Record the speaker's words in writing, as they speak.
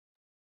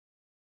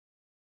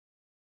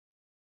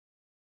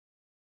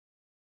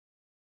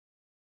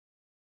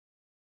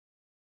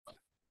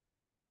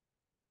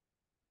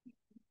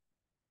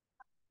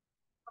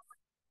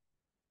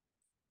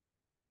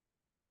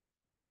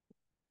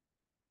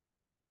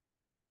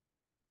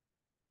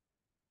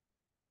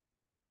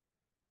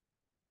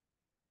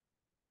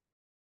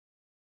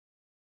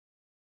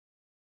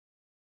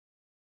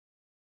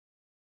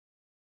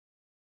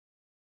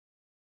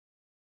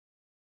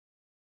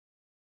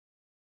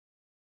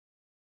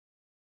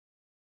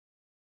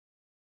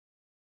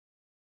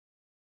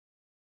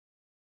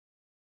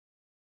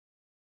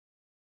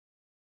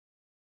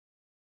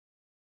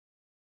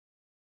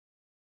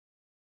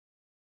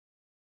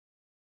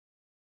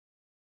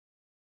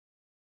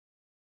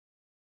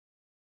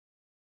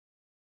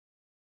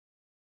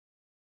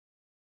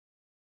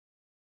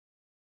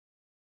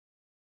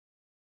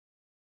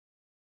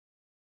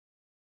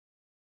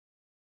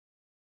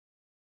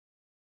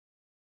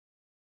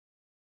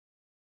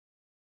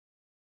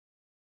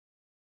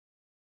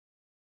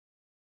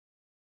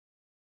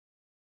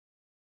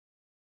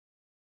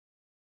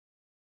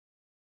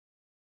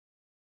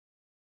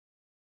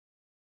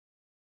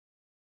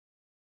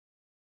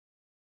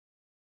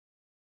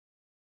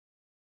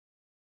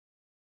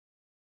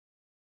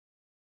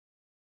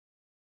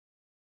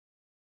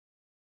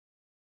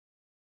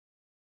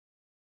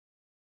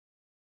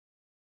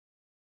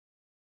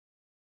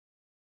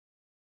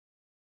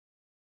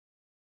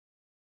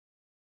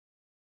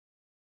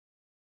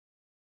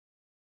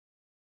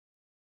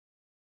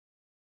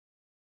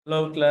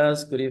Hello,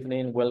 class. Good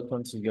evening.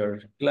 Welcome to your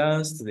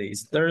class. Today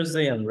is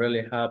Thursday. I'm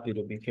really happy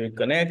to be here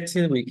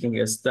connected. We can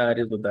get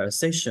started with our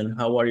session.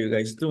 How are you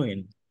guys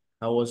doing?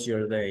 How was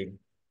your day?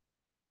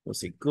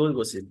 Was it good?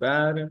 Was it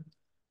bad?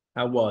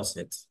 How was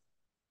it?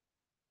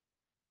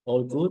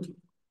 All good?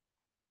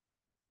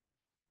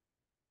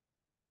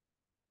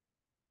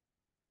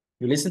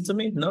 You listen to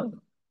me? No?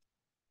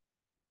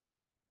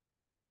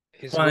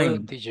 It's good,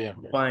 Fine. teacher.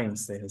 Fine,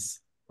 says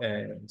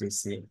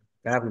JC.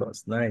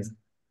 Carlos, nice.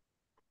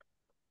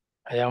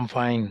 I am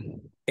fine.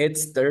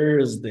 It's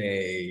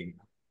Thursday,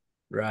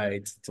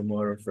 right?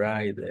 Tomorrow,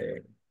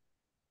 Friday.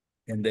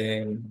 And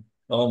then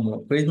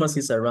Christmas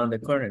is around the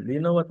corner. Do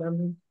you know what I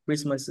mean?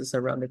 Christmas is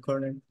around the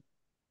corner.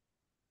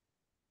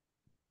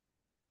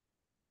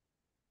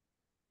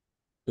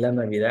 La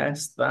Navidad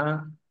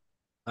está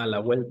a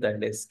la vuelta de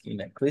la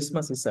esquina.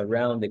 Christmas is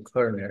around the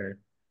corner,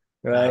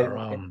 right?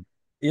 Around.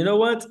 You know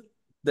what?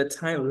 The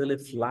time really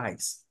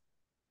flies.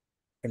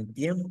 El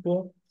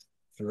tiempo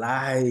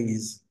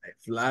flies,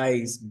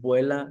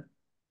 vuela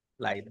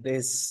like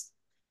this,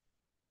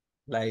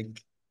 like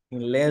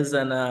in less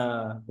than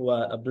a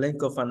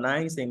blink of an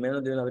eye, en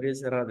menos de un abrir y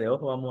cerrar de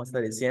ojos, vamos a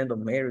estar diciendo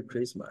Merry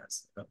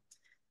Christmas, you know,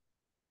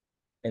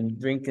 and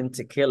drinking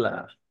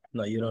tequila.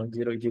 No, you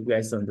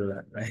guys don't do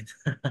that, right?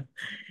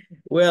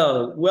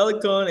 Well,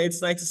 welcome.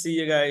 It's nice to see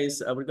you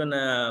guys. We're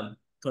gonna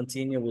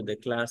continue with the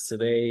class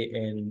today,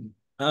 and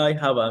I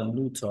have a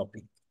new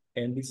topic,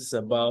 and this is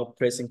about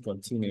present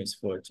continuous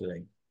for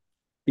today.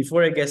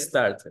 Before I get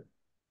started,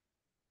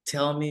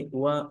 tell me,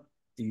 what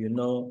do you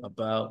know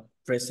about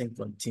present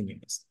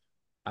continuous?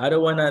 I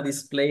don't want to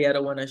display, I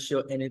don't want to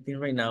show anything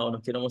right now. No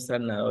quiero mostrar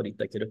nada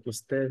ahorita. Quiero que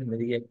ustedes me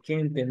digan qué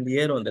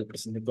entendieron del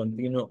presente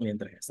continuo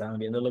mientras estaban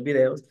viendo los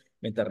videos,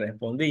 mientras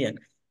respondían.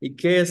 ¿Y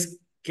qué es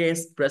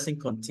present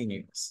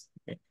continuous?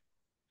 Okay.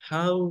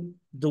 How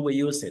do we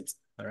use it?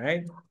 All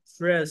right.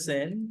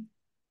 Present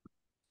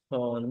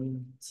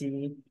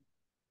continuous.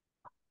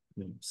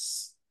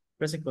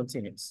 Present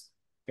continuous.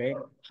 Okay.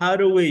 How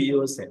do we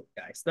use it,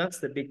 guys? That's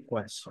the big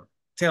question.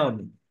 Tell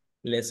me.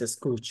 Les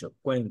escucho.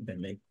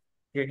 Cuéntenme.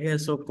 ¿Qué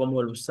es eso?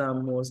 ¿Cómo lo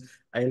usamos?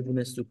 ¿Hay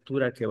alguna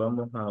estructura que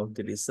vamos a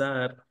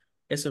utilizar?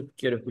 Eso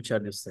quiero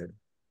escuchar de usted.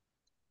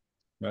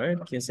 All right.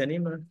 ¿Quién se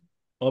anima?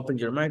 Open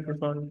your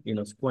microphone y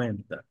nos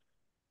cuenta.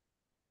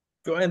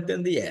 Yo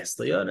entendí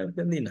esto, yo no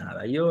entendí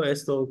nada. Yo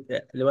esto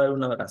le voy a dar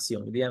una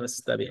oración. Dígame si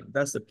está bien.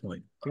 That's the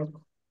point. Okay.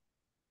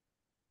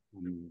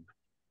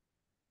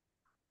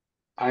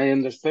 I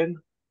understand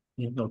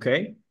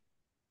Okay.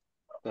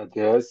 that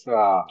there's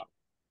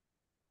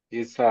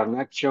is an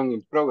action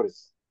in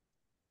progress.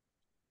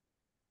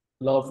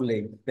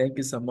 Lovely. Thank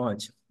you so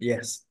much.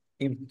 Yes.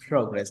 In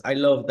progress. I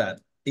love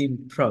that.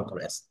 In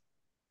progress.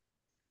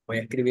 Voy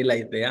a escribir la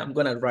idea. I'm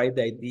going to write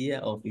the idea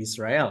of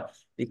Israel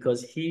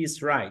because he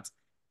is right.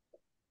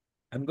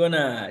 I'm going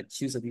to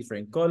choose a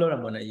different color.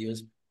 I'm going to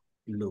use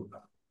blue.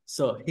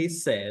 So he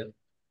said,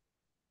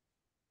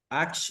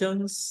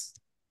 actions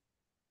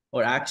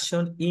or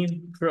action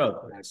in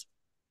progress.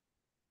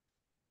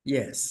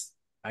 Yes,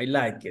 I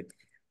like it.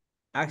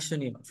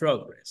 Action in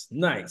progress.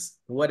 Nice.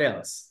 What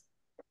else?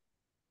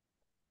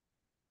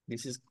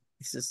 This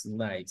is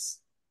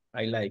nice.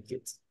 I like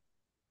it.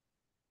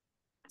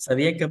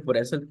 ¿Sabían que por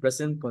eso el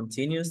present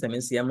continuous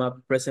también se llama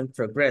present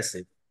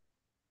progressive?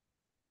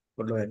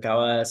 Por lo que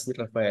acaba de decir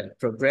Rafael.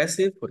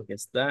 Progressive porque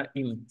está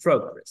in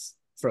progress.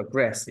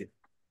 Progressive.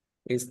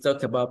 It's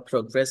talk about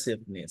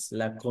progressiveness,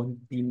 la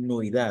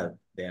continuidad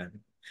de algo.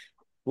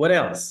 What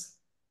else?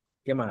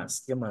 ¿Qué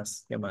más? ¿Qué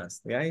más? ¿Qué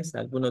más? Guys,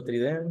 ¿alguna otra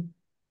idea?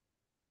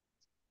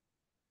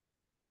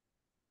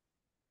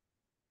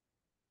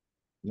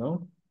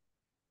 ¿No?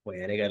 Voy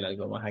a agregar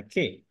algo más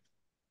aquí.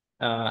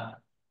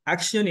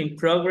 Action in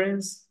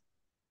progress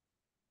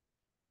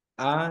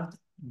at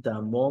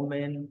the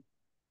moment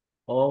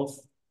of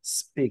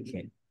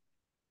speaking.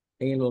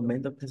 En el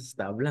momento que se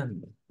está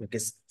hablando, porque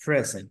es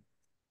present.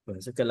 Por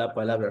eso que la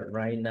palabra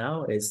right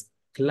now es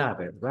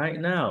clave. Right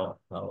now,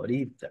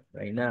 ahorita,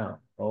 right now,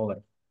 ahora.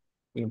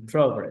 In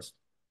progress.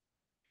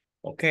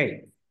 Ok.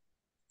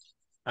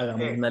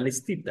 Hagamos una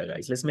listita,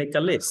 guys. Let's make a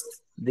list.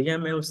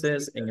 Díganme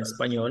ustedes en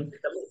español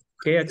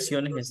qué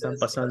acciones están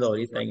pasando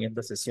ahorita en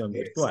esta sesión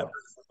virtual.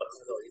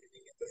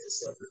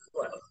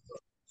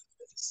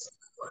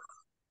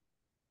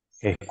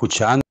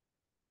 Escuchando.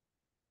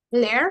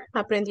 Leer,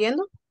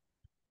 aprendiendo.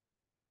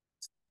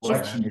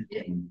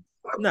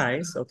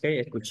 Nice, ok,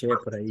 escuché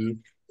por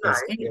ahí.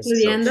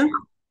 Estudiando.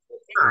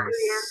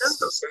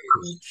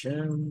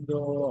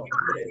 Escuchando,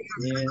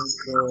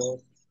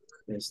 aprendiendo,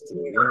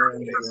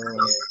 estudiando.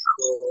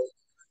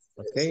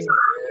 Ok,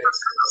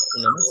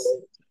 una más.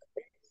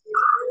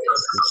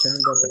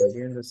 Escuchando,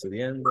 aprendiendo,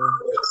 estudiando.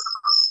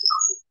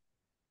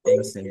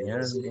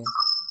 Enseñando.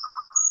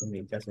 En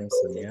mi caso,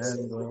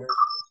 enseñando.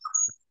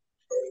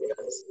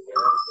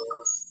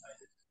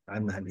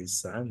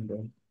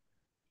 Analizando.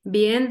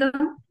 Viendo.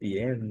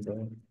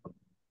 Viendo.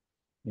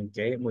 Ok,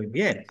 muy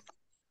bien.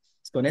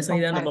 Con esa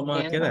idea nos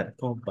vamos a quedar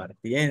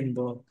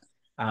compartiendo,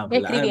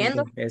 hablando,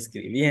 Escribiendo.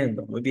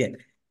 escribiendo. Muy bien.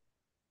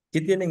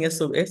 ¿Qué tienen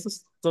eso?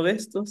 Todos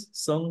estos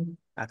son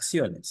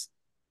acciones.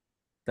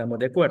 ¿Estamos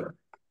de acuerdo?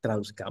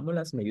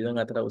 Traduzcámoslas, me ayudan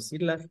a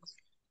traducirlas.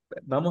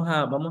 Vamos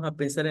a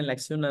pensar en la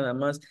acción nada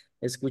más.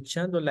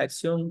 Escuchando la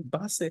acción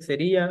base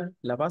sería,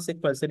 ¿la base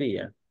cuál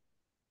sería?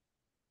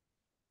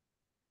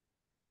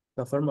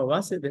 La forma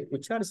base de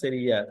escuchar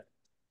sería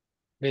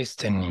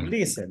Listening.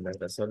 listen,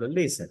 ¿verdad? Solo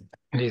listen.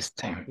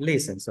 Listen.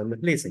 Listen, solo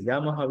listen. Ya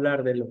vamos a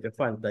hablar de lo que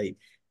falta ahí.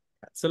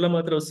 Solo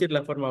vamos a traducir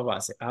la forma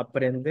base.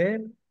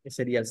 Aprender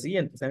sería el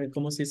siguiente. ¿Saben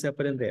cómo se dice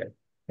aprender?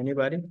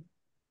 Anybody?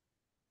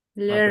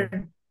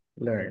 Learn.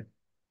 Learn.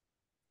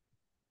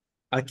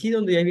 Aquí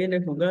donde ya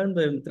viene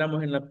jugando,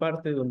 entramos en la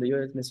parte donde yo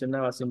les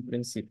mencionaba hace un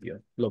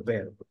principio, los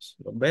verbos.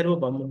 Los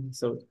verbos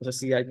vamos, no sé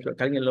si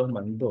alguien los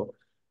mandó.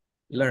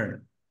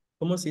 Learn.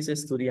 ¿Cómo se dice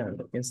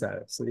estudiando? ¿Quién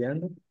sabe?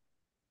 ¿Estudiando?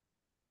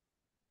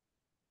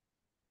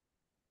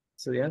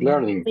 ¿Estudiando?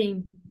 Learning.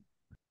 Studying.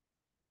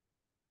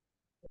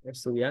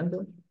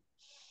 ¿Estudiando?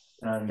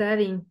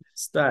 Studying.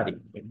 Study.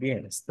 Muy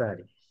bien,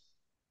 study.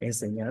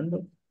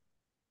 ¿Enseñando?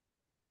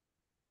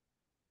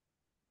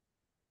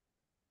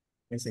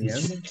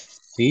 ¿Enseñando?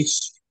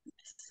 Teach,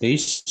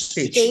 teach,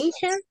 Teach.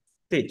 Teacher.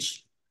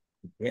 Teach.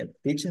 Bien,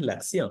 teach es la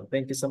acción.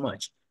 Thank you so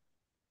much.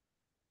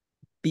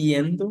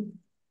 Viendo,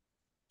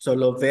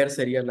 solo ver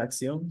sería la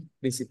acción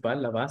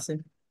principal, la base.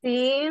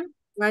 Sí.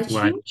 Watching.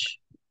 watch,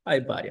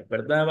 Hay varias,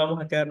 ¿verdad?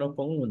 Vamos a quedarnos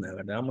con una,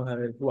 ¿verdad? Vamos a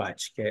ver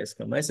watch, que es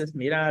como ese es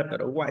mirar,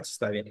 pero watch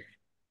está bien.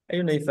 Hay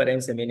una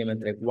diferencia mínima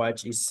entre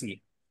watch y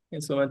see.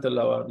 En su momento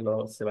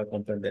se va a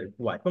comprender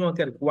watch. Vamos a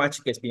quedar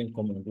watch, que es bien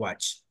común.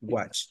 Watch,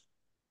 watch,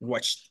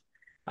 watch.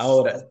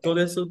 Ahora,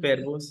 todos esos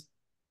verbos,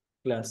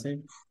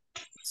 clase,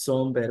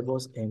 son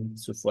verbos en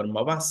su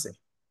forma base.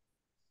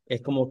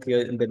 Es como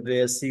que en vez de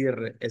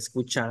decir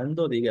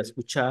escuchando, diga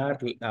escuchar,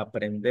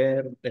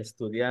 aprender,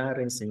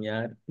 estudiar,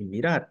 enseñar y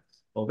mirar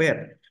o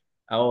ver.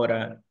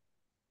 Ahora,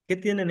 ¿qué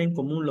tienen en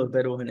común los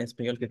verbos en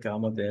español que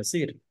acabamos de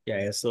decir? Y a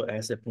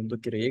ese punto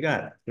quiero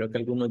llegar. Creo que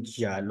algunos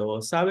ya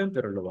lo saben,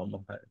 pero lo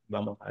vamos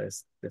a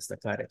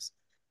destacar eso.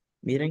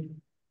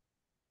 Miren,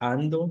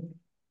 ando,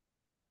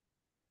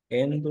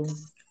 endo,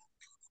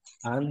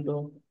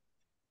 ando,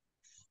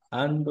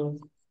 ando,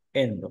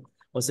 endo.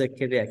 O sea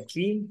que de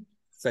aquí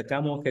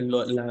sacamos que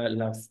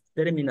la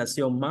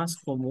terminación más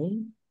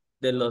común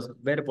de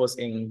los verbos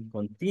en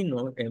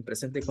continuo, en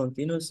presente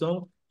continuo,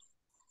 son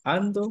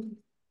ando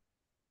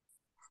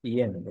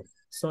y endo.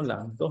 Son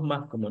las dos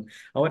más comunes.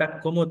 Ahora,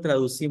 ¿cómo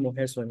traducimos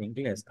eso en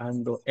inglés?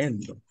 Ando,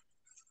 endo.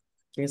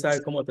 ¿Quién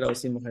sabe cómo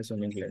traducimos eso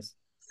en inglés?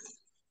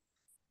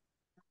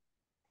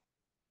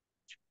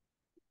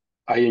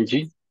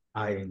 ING.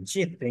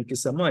 ING. Thank you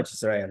so much,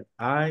 Israel.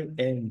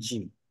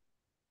 ING.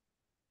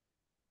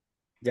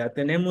 Ya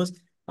tenemos,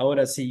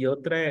 ahora si yo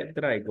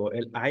traigo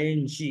el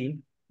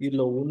ing y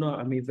lo uno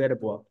a mi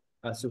verbo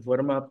a su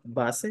forma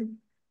base,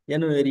 ya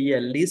no diría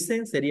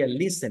listen, sería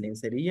listening,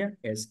 sería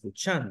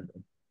escuchando.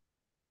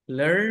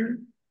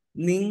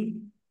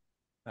 Learning,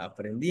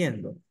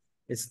 aprendiendo.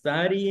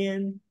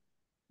 Studying,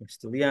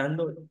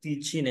 estudiando.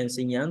 Teaching,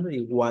 enseñando.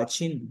 Y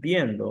watching,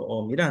 viendo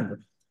o mirando.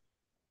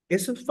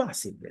 Eso es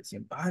fácil.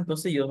 Decir,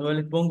 entonces yo solo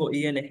le pongo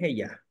ing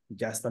ya.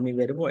 Ya está mi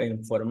verbo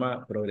en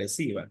forma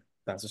progresiva.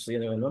 Está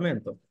sucediendo en el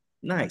momento.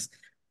 Nice.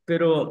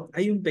 Pero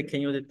hay un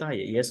pequeño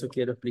detalle y eso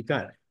quiero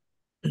explicar.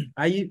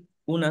 Hay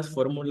unas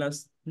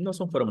fórmulas, no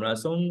son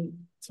fórmulas,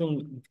 son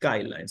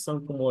guidelines,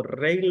 son como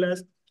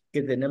reglas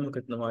que tenemos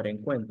que tomar en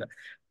cuenta.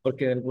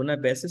 Porque algunas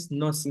veces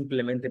no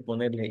simplemente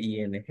ponerle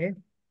ing,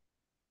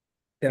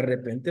 de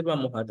repente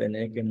vamos a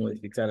tener que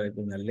modificar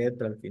alguna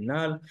letra al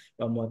final,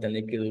 vamos a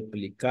tener que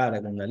duplicar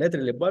alguna letra.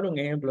 Les voy a dar un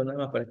ejemplo nada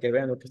más para que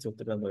vean lo que estoy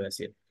tratando de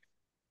decir.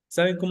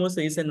 ¿Saben cómo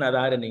se dice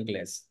nadar en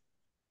inglés?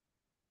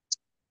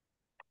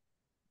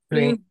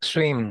 Swim.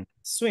 Swim.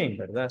 Swim,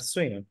 ¿verdad?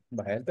 Swim.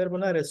 Vaya, el verbo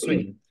nadar es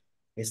swim.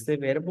 Este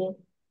verbo,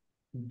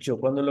 yo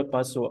cuando lo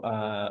paso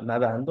a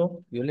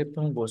nadando, yo le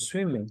pongo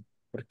swimming.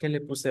 ¿Por qué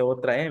le puse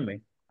otra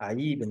M?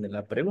 Ahí viene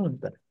la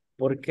pregunta.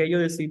 ¿Por qué yo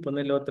decidí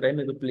ponerle otra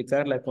M y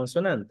duplicar la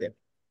consonante?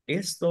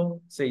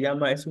 Esto se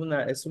llama, es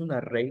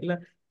una regla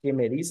que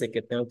me dice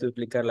que tengo que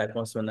duplicar la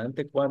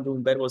consonante cuando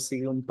un verbo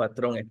sigue un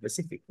patrón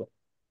específico.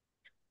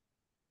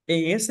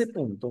 En ese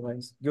punto,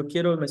 pues, yo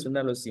quiero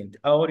mencionar lo siguiente.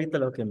 Ahorita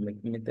lo que me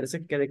interesa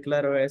que quede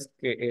claro es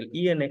que el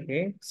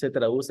ing se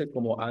traduce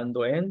como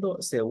ando,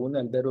 endo, se une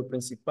al verbo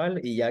principal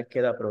y ya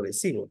queda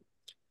progresivo.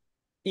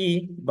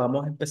 Y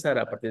vamos a empezar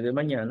a partir de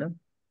mañana.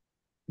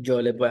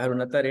 Yo les voy a dar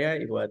una tarea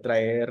y voy a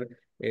traer,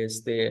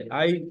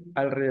 hay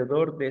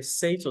alrededor de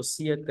 6 o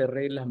 7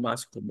 reglas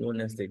más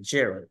comunes de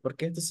gerund.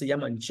 Porque estos se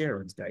llaman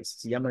gerunds, guys.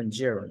 Se llaman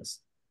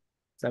gerunds.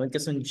 ¿Saben qué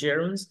son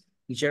gerunds?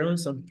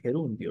 Gerunds son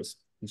gerundios,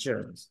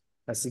 gerunds.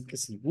 Así que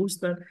si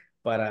gustan,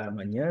 para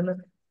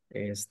mañana,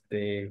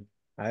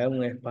 hagan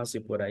un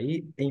espacio por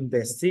ahí e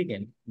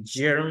investiguen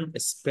gerund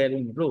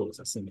spelling rules,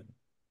 así mismo.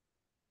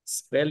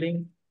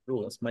 Spelling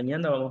rules.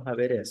 Mañana vamos a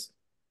ver eso.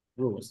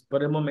 Rules.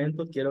 Por el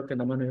momento quiero que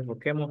nada más nos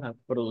enfoquemos a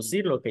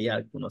producir lo que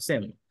ya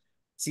conocemos.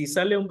 Si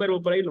sale un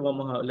verbo por ahí, le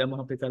vamos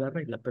a aplicar la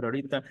regla, pero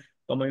ahorita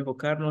vamos a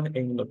enfocarnos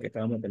en lo que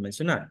acabamos de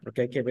mencionar,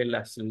 porque hay que ver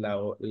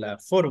la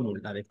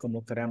fórmula de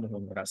cómo creamos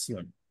una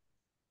oración.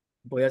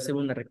 Voy a hacer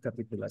una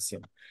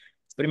recapitulación.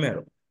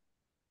 Primero,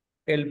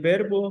 el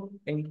verbo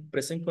en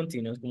present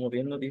continuous, como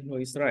bien lo dijo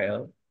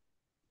Israel,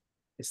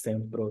 está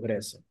en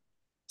progreso.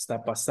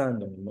 Está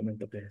pasando en el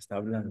momento que se está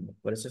hablando.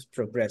 Por eso es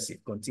progressive,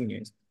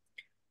 continuous.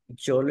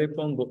 Yo le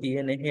pongo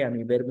ing a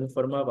mi verbo en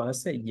forma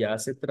base y ya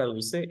se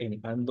traduce en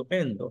ando,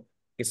 endo,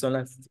 que son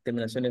las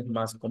terminaciones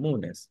más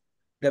comunes.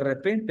 De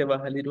repente va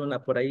a salir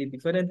una por ahí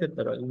diferente,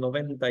 pero el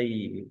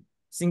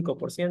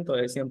 95%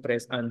 de siempre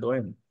es ando,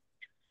 endo.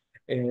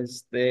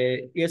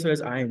 Y eso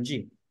es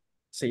ing.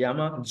 Se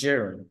llama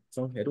gerund,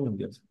 son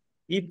gerundios.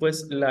 Y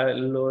pues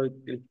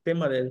el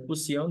tema de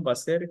discusión va a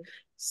ser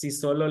si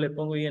solo le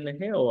pongo ing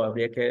o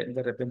habría que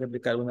de repente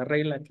aplicar una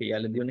regla, que ya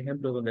les di un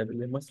ejemplo donde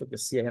les muestro que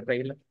sí hay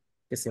reglas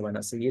que se van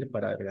a seguir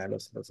para agregar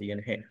los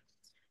ing.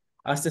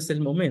 Hasta este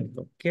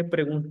momento, ¿qué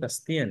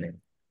preguntas tienen?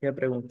 ¿Qué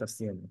preguntas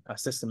tienen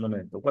hasta este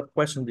momento? What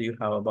question do you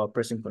have about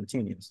present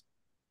continuous?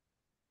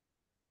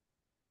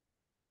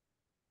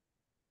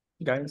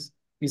 Guys,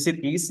 is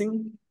it easy?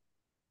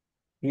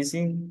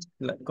 Easy,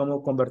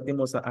 ¿cómo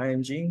convertimos a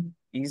ing?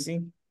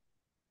 Easy.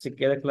 Si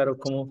queda claro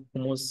cómo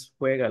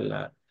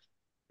juega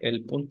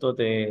el punto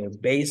de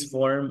base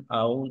form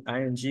a un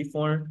ing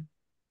form.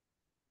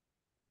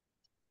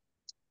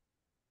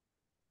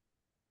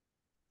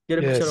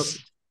 Quiero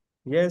escuchar.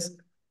 Yes.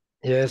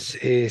 Yes,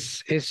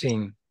 Yes, is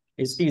in.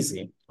 it's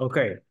easy. Ok.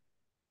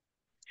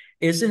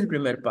 Ese es el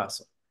primer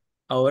paso.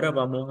 Ahora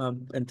vamos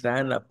a entrar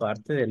en la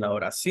parte de la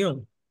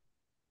oración.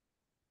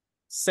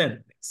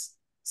 Sentence.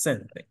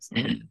 Sentence.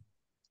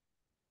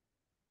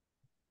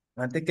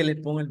 Antes que les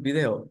ponga el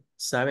video,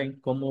 ¿saben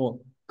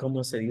cómo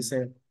se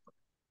dice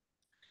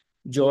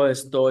yo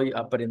estoy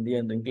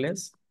aprendiendo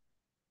inglés?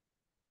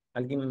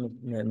 ¿Alguien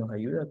nos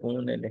ayuda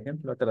con el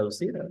ejemplo a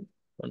traducir?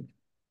 Con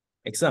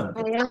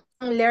example. I am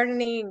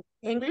learning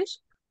English.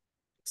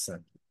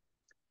 Example.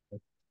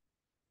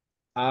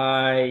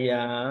 I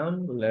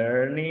am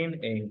learning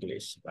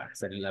English. Va a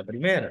ser la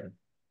primera.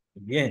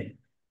 Bien.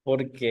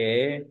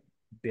 Porque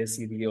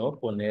decidió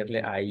ponerle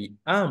I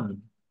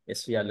am.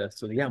 Eso ya lo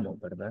estudiamos,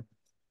 ¿verdad?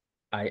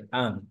 I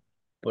am.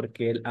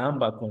 Porque el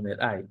am va con el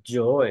I.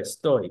 Yo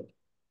estoy.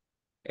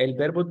 El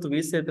verbo to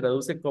be se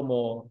traduce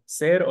como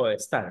ser o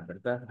estar,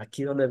 ¿verdad?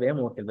 Aquí donde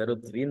vemos que el verbo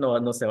to be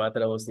no se va a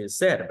traducir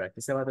ser, ¿verdad?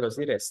 Aquí se va a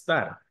traducir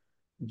estar.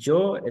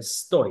 Yo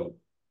estoy,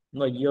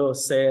 no yo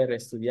ser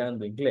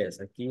estudiando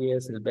inglés. Aquí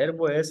el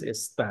verbo es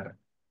estar.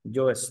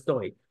 Yo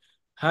estoy.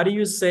 How do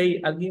you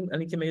say, alguien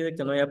que me ayude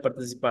que no haya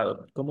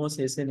participado, ¿cómo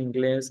se dice en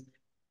inglés?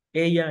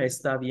 Ella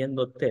está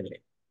viendo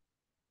tele.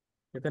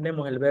 Ya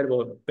tenemos el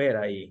verbo ver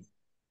ahí.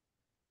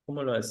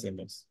 ¿Cómo lo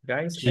decimos?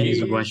 Guys, She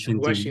is anybody?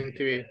 watching TV.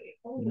 TV.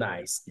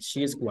 Nice.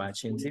 She's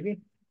watching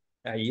TV.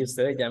 Ahí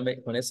ustedes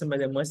con eso me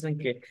demuestran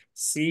que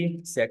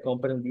sí se ha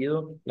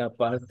comprendido la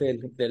parte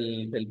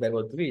del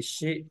verbo to be.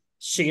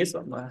 She's,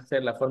 vamos a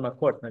hacer la forma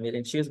corta.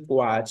 Miren, she's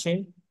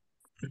watching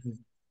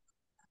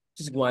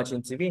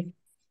TV.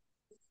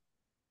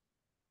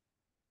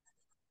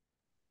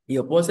 Y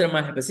yo puedo ser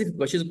más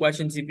específico. She's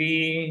watching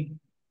TV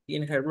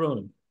in her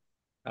room.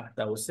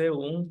 Hasta usé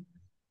un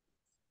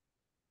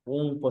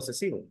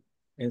posesivo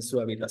en su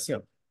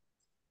habitación.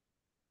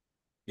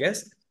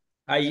 Yes.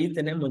 Ahí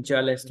tenemos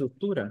ya la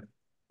estructura.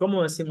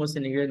 ¿Cómo decimos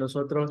en inglés?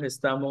 Nosotros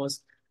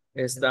estamos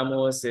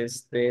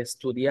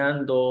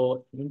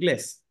estudiando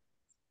inglés.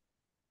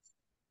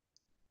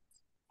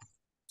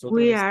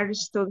 We Nosotros are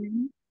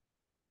studying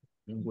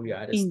we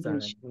are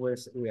English.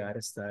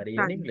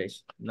 studying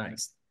English.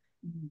 Nice.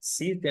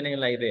 Sí tienen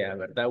la idea,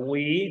 ¿verdad?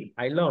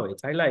 I love it.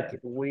 I like it.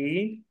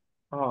 We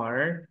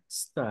are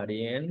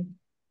studying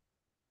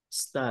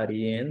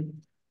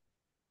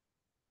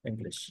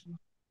English.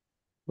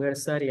 We are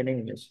studying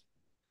English.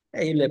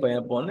 Y le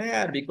pueden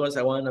poner because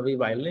I want to be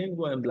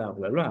bilingual and blah,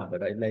 blah, blah.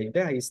 Pero la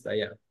idea ahí está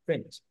ya.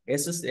 Finish.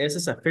 Eso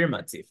es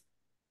affirmative.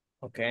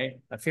 Ok.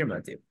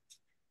 Affirmative.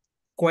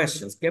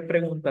 Questions. ¿Qué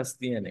preguntas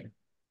tienen?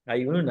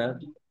 Hay una.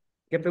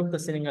 ¿Qué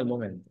preguntas tienen al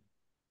momento?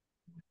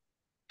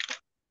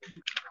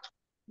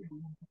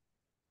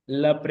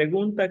 La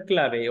pregunta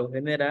clave o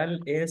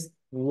general es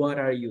what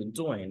are you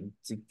doing?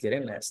 Si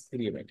quieren la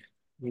escriben.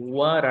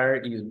 What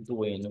are you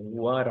doing?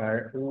 What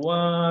are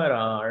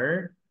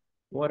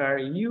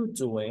you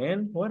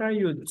doing? What are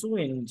you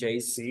doing,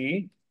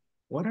 JC?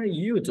 What are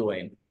you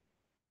doing?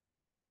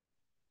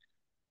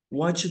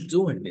 What you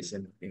doing,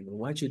 listen.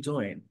 What you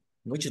doing?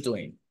 What you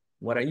doing?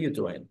 What are you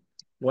doing?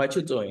 What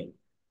you doing?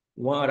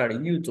 What are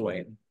you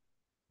doing?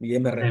 Y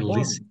él me I responde,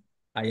 listen.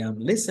 I am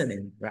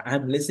listening.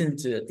 I'm listening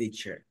to the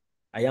teacher.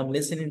 I am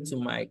listening to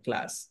my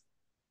class.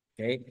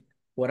 Okay.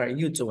 What are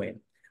you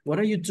doing? What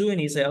are you doing,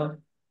 Isel?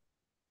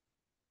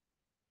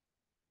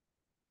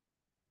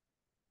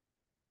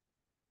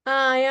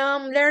 I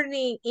am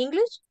learning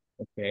English.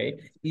 Okay.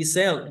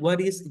 Isel, what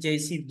is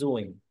JC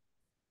doing?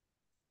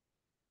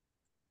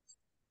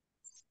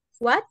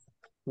 What?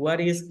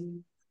 What is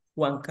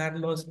Juan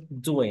Carlos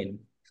doing?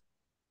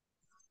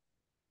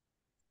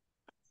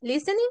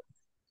 Listening.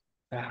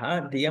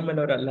 Ajá, dígame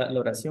la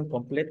oración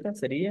completa,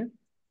 sería.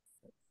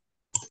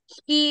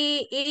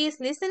 He is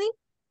listening.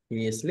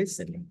 He is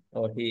listening,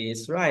 or he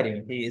is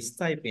writing, he is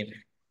typing.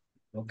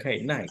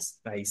 Okay, nice,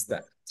 ahí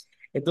está.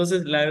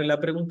 Entonces, la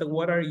pregunta,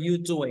 what are you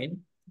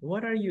doing?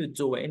 What are you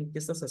doing? ¿Qué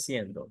estás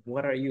haciendo?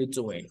 What are you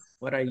doing?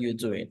 What are you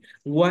doing?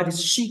 What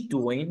is she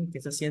doing? ¿Qué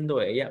está haciendo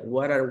ella?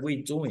 What are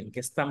we doing? ¿Qué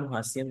estamos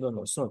haciendo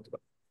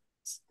nosotros?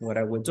 What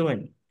are we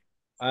doing?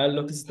 A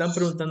los que se están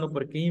preguntando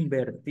por qué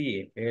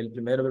invertí el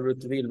primer verbo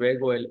to be,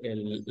 luego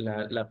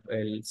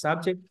el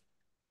subject,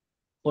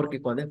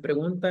 porque cuando es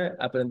pregunta,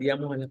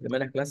 aprendíamos en las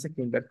primeras clases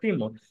que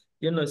invertimos.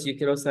 Yo no, si yo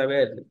quiero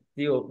saber,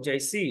 digo,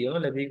 JC, yo no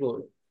le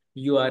digo,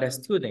 you are a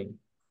student.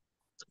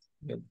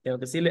 Yo tengo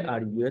que decirle,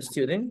 are you a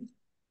student?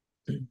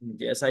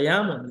 Yes, I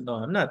am. No,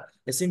 I'm not.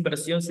 Esa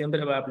inversión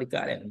siempre va a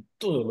aplicar en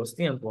todos los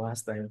tiempos,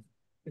 hasta en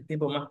el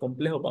tiempo más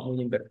complejo vamos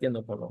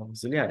invirtiendo con los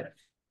auxiliares.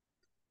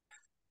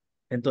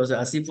 Entonces,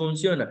 así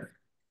funciona.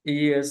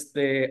 Y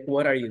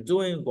what are you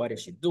doing? What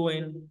is she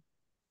doing?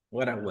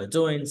 What are we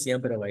doing?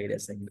 Siempre va a ir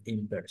esa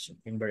inversion,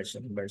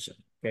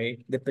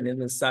 ¿ok?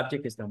 Dependiendo del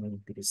subject que estamos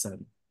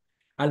utilizando.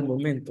 Al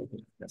momento,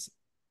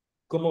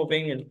 ¿cómo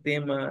ven el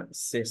tema?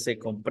 ¿Se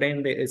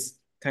comprende? ¿Es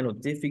kind of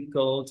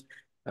difficult?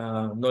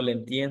 No le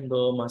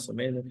entiendo, más o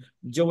menos.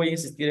 Yo voy a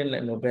insistir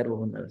en los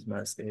verbos una vez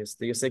más.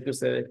 Yo sé que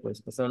ustedes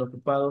pues pasaron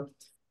ocupados,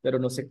 pero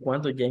no sé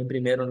cuántos ya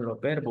imprimieron los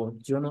verbos.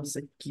 Yo no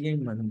sé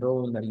quién mandó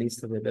una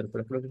lista de verbos,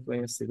 pero creo que fue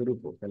en este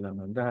grupo que la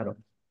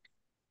mandaron.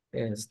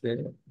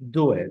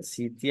 Do it.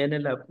 Si tiene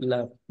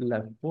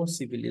la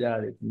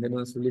posibilidad de tener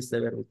una su lista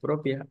de verbos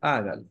propia,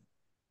 hágalo.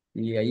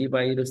 Y ahí va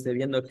a ir usted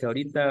viendo que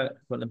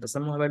ahorita, cuando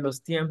empezamos a ver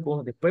los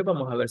tiempos, después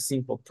vamos a ver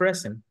simple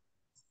present.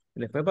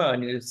 Después va a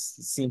venir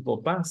simple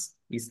past.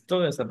 Y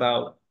todo es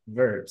about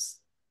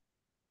verbs.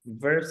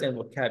 Verbs and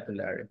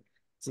vocabulary.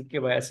 Así que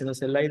vaya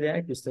haciéndose la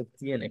idea que usted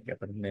tiene que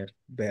aprender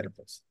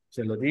verbos.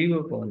 Se lo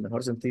digo con el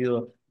mejor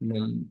sentido,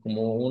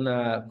 como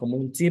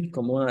un tip,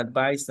 como un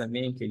advice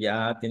también, que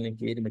ya tienen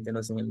que ir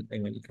metiéndose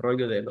en el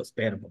rollo de los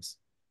verbos.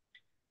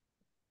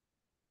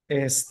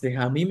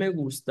 A mí me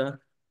gusta,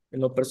 en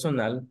lo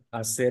personal,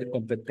 hacer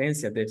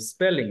competencias de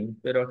spelling,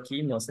 pero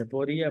aquí no se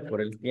podría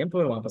por el tiempo,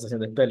 vamos a pasar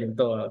haciendo spelling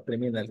todo,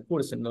 termina el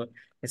curso, ¿no?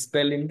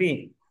 Spelling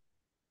bee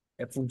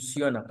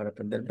funciona para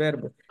aprender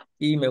verbos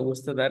y me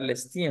gusta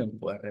darles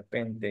tiempo de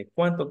repente.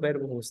 ¿Cuántos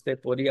verbos usted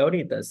podría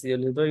ahorita? Si yo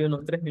les doy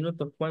unos 3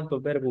 minutos,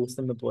 ¿cuántos verbos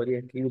usted me podría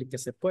escribir que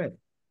se puede?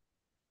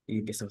 Y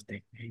empieza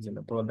usted, "Hey, yo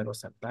me puedo ver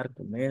saltar,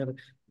 comer,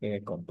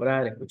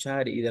 comprar,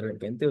 escuchar", y de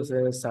repente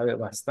usted sabe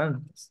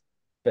bastantes,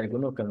 pero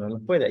algunos que no lo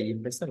puede. Ahí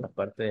empieza la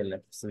parte de la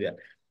estudiar.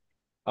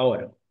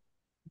 Ahora,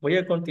 voy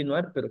a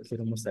continuar, pero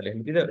quiero mostrarles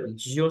el video.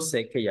 Yo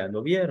sé que ya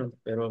lo vieron,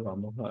 pero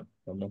vamos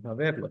a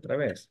verlo otra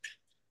vez.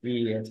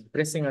 Y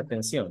presten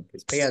atención,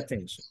 please pay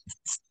attention.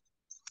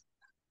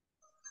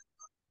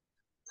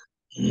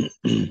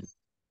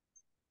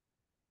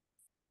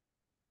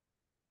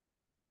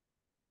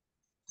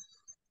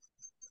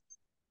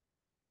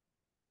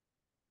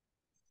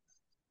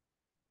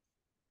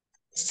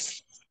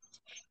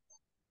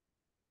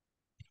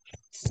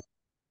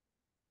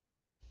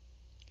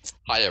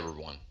 Hi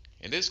everyone.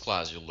 In this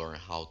class you'll learn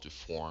how to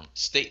form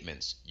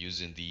statements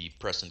using the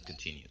present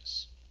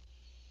continuous.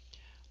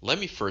 Let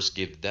me first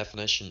give the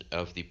definition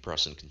of the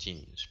present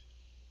continuous.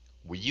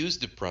 We use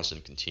the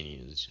present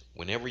continuous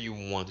whenever you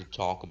want to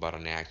talk about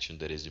an action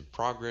that is in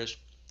progress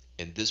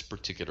in this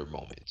particular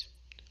moment,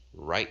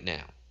 right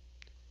now.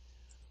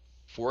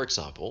 For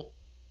example,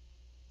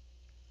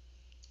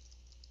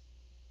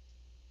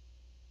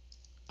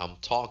 I'm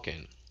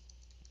talking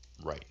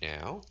right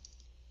now.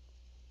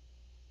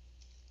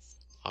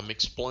 I'm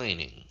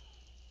explaining.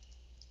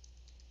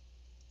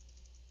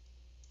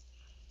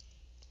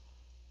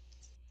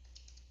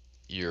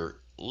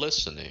 You're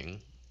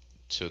listening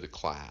to the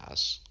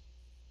class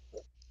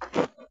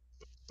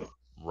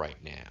right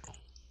now.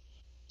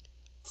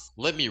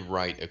 Let me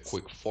write a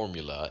quick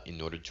formula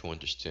in order to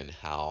understand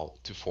how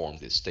to form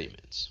these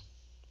statements.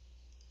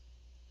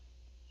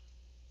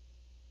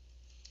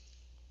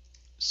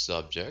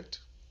 Subject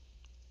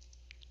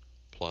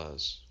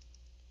plus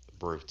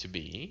verb to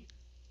be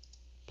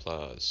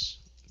plus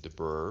the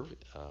verb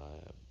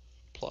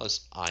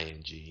plus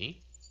ing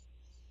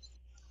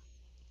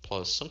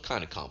plus some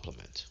kind of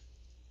complement.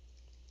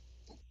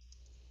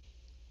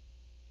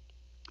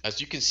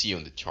 As you can see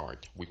on the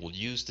chart, we will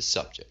use the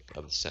subject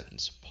of the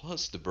sentence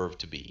plus the verb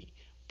to be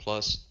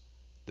plus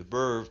the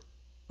verb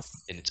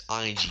in its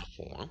ing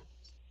form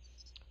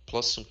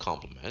plus some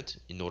complement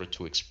in order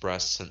to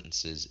express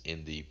sentences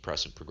in the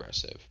present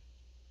progressive.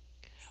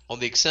 On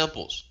the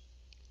examples,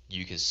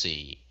 you can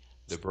see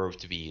the verb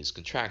to be is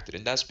contracted,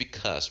 and that's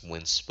because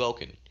when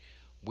spoken,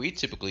 we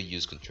typically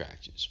use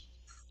contractions.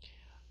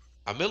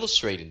 I'm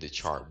illustrating the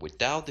chart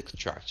without the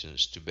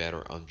contractions to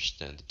better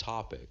understand the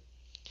topic.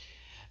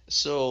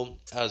 So,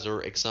 as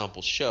our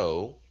examples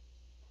show,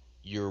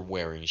 you're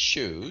wearing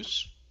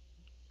shoes.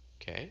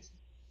 Okay.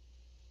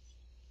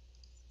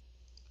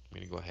 I'm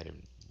going to go ahead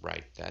and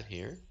write that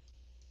here.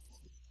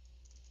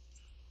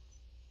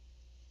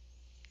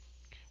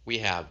 We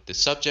have the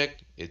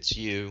subject, it's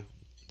you,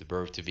 the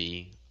verb to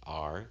be,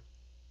 are,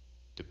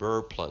 the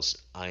verb plus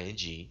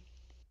ing.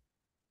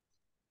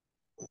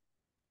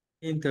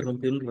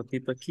 Interrumpir un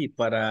ratito aquí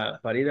para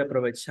ir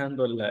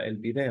aprovechando el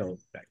video.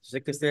 Yo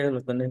sé que ustedes lo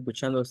están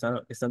escuchando,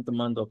 están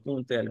tomando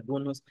apunte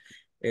algunos.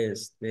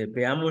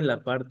 Veamos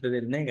la parte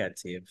del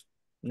negative.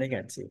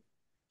 Negative.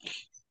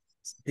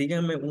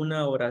 Díganme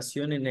una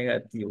oración en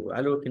negativo,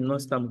 algo que no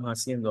estamos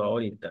haciendo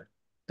ahorita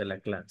de la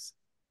clase.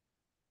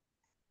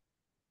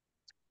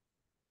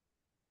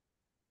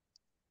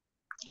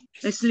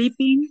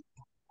 Sleeping.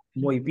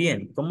 Muy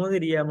bien. ¿Cómo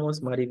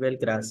diríamos, Maribel?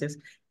 Gracias.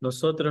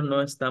 Nosotros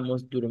no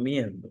estamos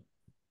durmiendo.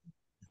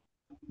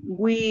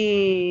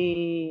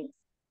 We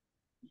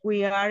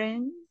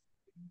aren't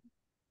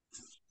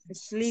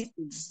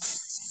sleeping.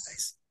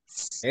 Nice.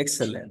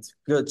 Excellent.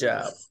 Good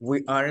job.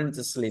 We aren't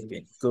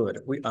sleeping.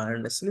 Good. We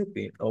aren't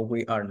sleeping. Or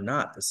we are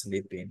not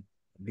sleeping.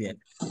 Bien.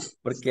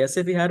 Porque ya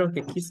se fijaron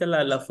que aquí está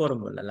la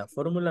fórmula. La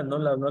fórmula no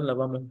la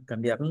vamos a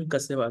cambiar. Nunca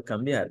se va a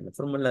cambiar. La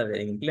fórmula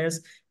de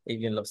inglés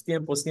y en los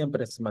tiempos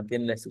siempre se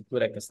mantiene la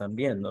estructura que están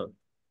viendo,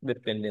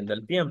 dependiendo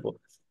del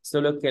tiempo.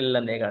 Solo que la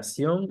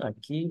negación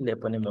aquí le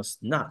ponemos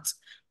not.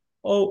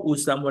 O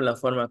usamos la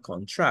forma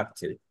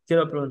contracted.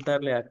 Quiero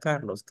preguntarle a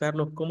Carlos.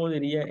 Carlos, ¿cómo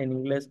diría en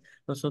inglés?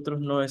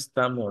 Nosotros no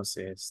estamos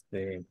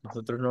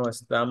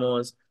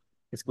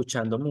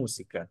escuchando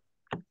música.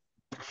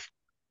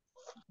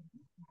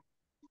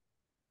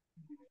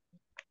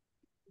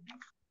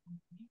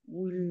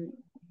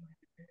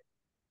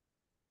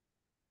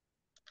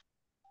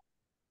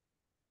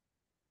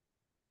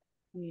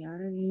 We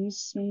aren't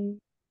listening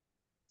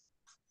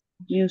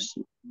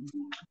music.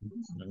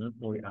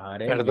 We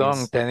aren't Perdón,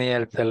 listening. tenía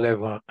el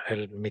teléfono,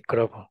 el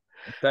micrófono.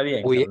 Está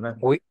bien, We,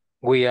 Carlos.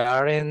 we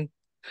aren't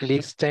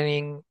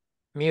listening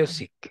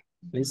music.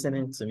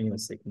 Listening to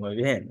music. Muy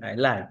bien. I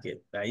like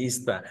it. Ahí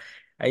está.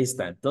 Ahí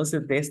está.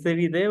 Entonces, de este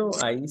video,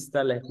 ahí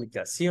está la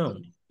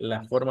explicación,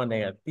 la forma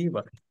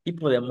negativa. Y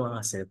podemos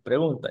hacer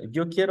preguntas.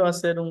 Yo quiero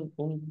hacer un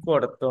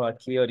corto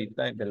aquí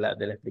ahorita de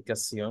la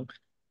explicación.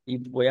 Y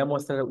voy a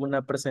mostrar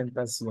una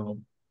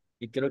presentación.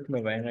 Y creo que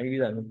me vayan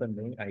ayudando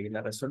también a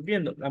irla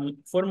resolviendo.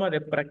 Forma de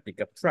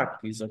práctica.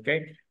 Practice, ¿ok?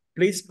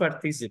 Please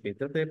participate.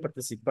 Trate de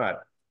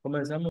participar.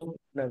 Comenzamos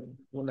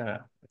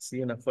una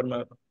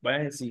forma,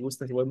 vayan si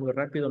gusta, si voy muy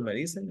rápido, me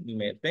dicen, y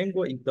me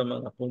detengo y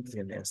toman apuntes si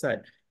es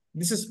necesario.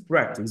 This is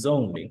practice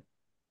only.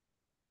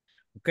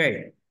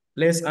 Okay,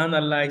 let's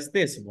analyze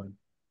this one.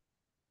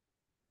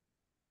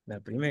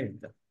 La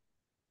primera.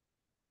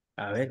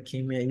 A ver,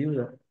 ¿quién me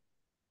ayuda?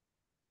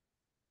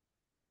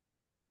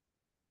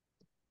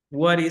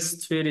 What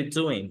is Tweety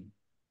doing?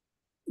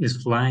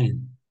 Is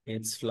flying.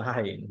 It's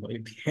flying. Muy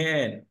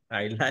bien.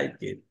 I like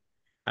it.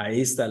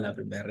 Ahí está la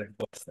primera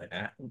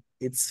respuesta.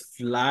 It's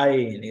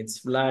flying. It's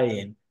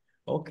flying.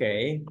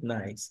 Okay,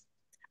 nice.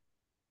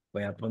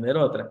 Voy a poner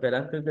otra, pero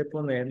antes de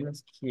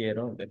ponerlas,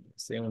 quiero, de un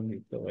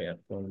segundito, voy a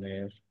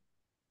poner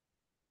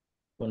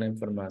una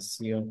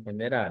información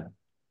general.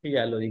 Y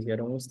ya lo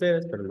dijeron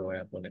ustedes, pero lo voy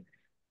a poner.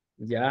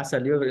 Ya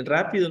salió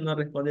rápido, no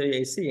respondió. Y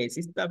ahí sí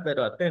está,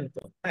 pero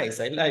atento.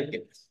 Nice, I like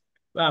it.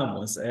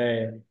 Vamos.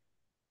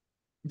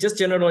 Just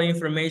general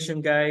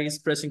information, guys.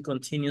 Present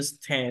continuous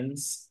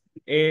tense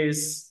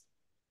is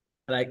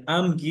like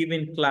I'm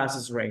giving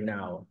classes right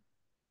now.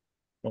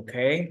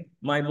 Okay?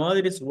 My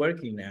mother is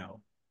working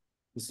now.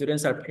 The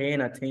students are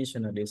paying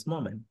attention at this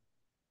moment.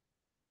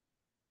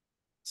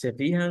 Se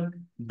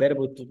fijan,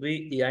 verbo to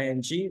be y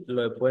ing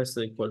lo he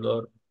puesto de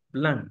color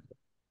blanco.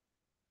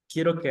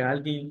 Quiero que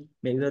alguien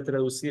me ayude a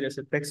traducir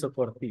ese texto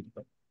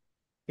cortito.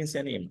 ¿Quién se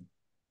anima?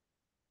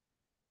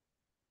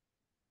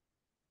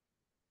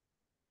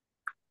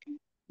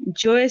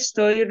 Yo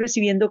estoy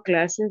recibiendo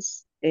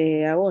clases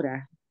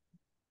ahora.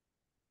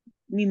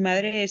 Mi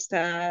madre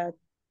está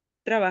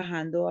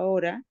trabajando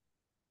ahora.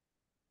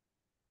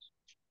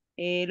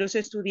 Los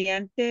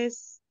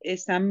estudiantes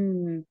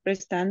están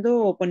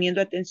prestando o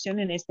poniendo atención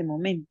en este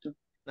momento.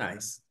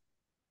 Nice.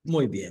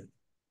 Muy bien.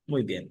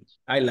 Muy bien.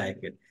 I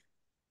like it.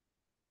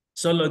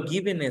 Solo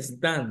giving es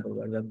dando,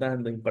 ¿verdad?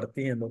 Dando,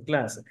 impartiendo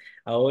clase.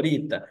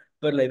 Ahorita.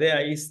 Pero la idea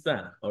ahí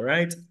está. All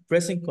right.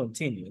 Present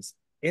continuous.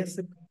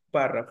 Ese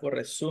párrafo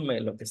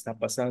resume lo que está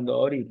pasando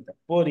ahorita.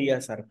 Podría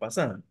estar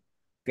pasando.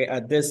 Okay.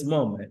 At this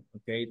moment.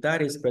 Okay.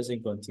 That is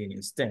present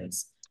continuous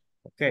tense.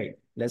 Okay.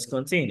 Let's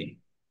continue.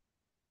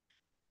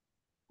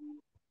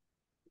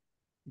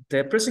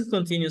 The present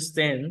continuous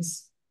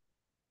tense,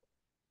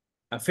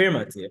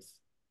 affirmative,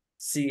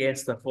 sigue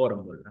esta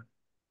fórmula.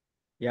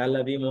 Ya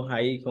la vimos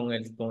ahí con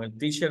el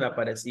teacher,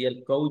 aparecía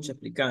el coach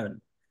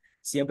explicando.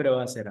 Siempre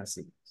va a ser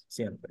así,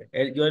 siempre.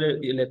 Yo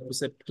le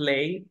puse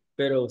play,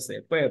 pero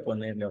se puede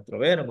ponerle otro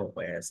verbo,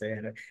 puede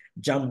ser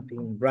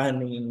jumping,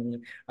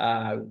 running,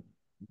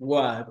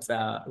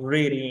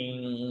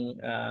 reading,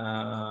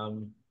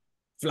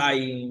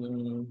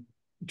 flying,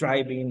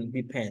 driving,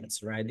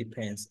 depends, right?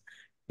 Depends.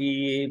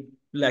 Y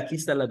aquí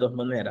están las dos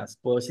maneras.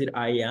 Puedo decir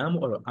I am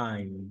or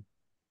I'm.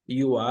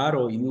 You are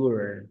or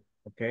you're.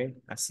 ¿Ok?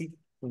 Así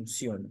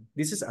funciona.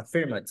 This is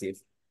affirmative.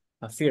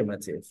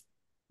 Affirmative.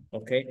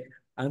 ¿Ok?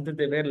 Antes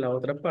de ver la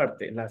otra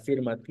parte, la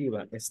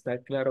afirmativa,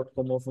 ¿está claro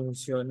cómo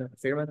funciona?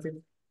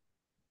 Affirmative.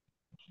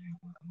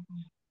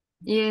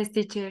 Yes,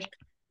 teacher.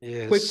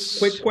 Quick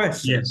Yes.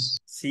 question. Yes.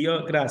 Si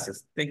yo,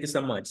 gracias. Thank you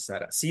so much,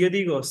 Sara. Si yo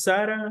digo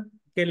Sara,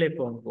 ¿qué le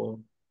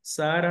pongo?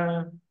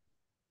 Sara,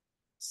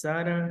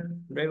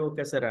 luego,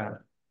 ¿qué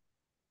será?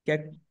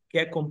 ¿Qué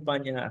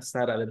acompaña a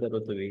Sara del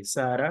verbo to be?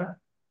 Sara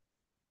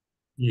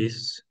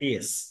Is.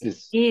 is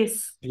Is.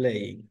 Is.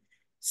 playing.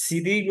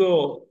 Si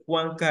digo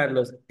Juan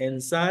Carlos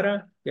en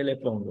Sara, ¿qué le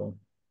pongo?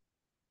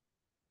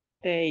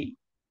 They.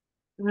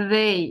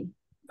 They.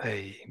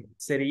 They.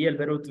 Sería el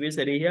verbo to be,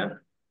 sería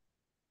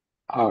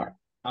Are.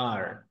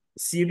 are.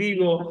 Si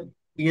digo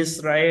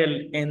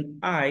Israel en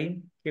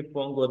I, ¿qué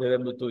pongo de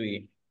verbo to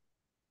be?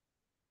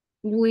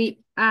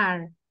 We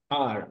are.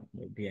 Are.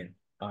 Muy bien.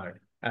 Are.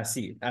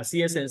 Así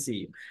es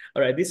sencillo.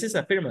 All right, this is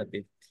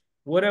affirmative.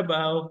 What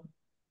about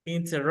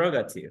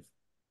interrogative?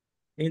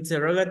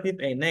 Interrogative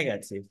and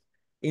negative.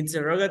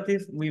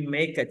 Interrogative, we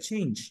make a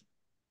change.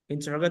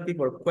 Interrogative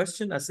or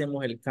question,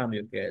 hacemos el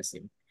cambio que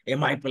decimos.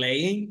 Am I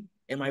playing?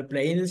 Am I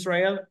playing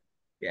Israel?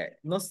 Yeah,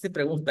 no se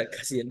pregunta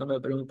casi, no me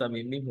pregunta a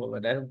mí mismo,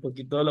 ¿verdad? Es un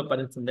poquito solo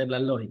para entender la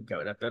lógica,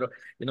 ¿verdad? Pero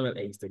yo no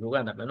me estoy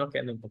jugando, a menos que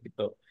ande un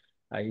poquito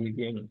ahí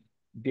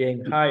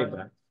bien high,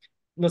 ¿verdad?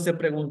 No se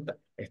pregunta,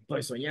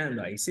 estoy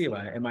soñando, ahí sí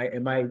va. Am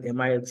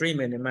I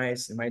dreaming? Am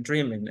I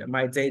dreaming? Am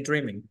I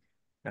daydreaming?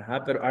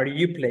 Ajá, pero are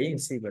you playing?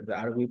 Sí, ¿verdad?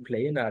 Are we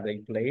playing? Are they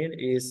playing?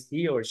 Is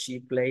he or she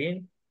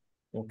playing?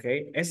 Ok,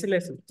 esa es la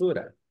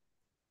estructura.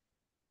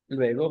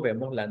 Luego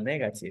vemos la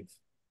negative,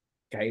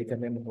 que ahí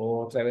tenemos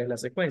otra vez la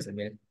secuencia.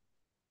 Miren,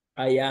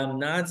 I am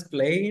not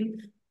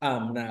playing,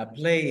 I'm not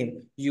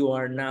playing, you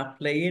are not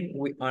playing,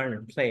 we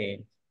aren't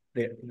playing,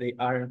 they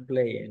aren't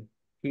playing,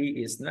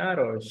 he is not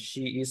or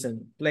she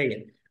isn't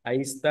playing.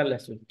 Ahí está la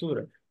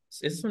estructura.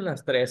 Esas son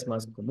las tres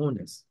más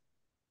comunes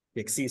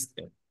que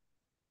existen.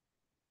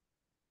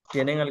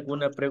 ¿Tienen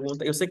alguna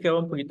pregunta? Yo sé que va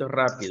un poquito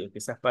rápido,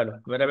 quizás para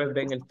la primera vez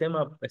ven el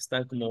tema,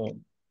 están como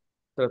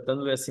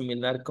tratando de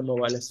asimilar cómo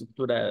va la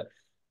estructura.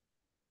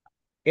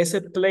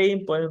 Ese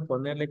playing pueden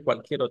ponerle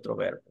cualquier otro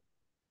verbo,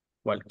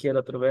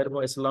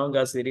 as long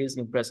as it is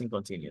in present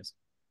continuous.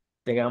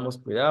 Tengamos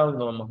cuidado,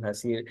 no vamos a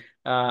decir,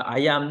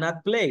 I am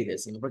not playing,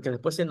 decimos, porque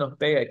después se nos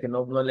pega que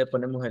no le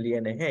ponemos el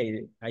ing.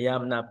 I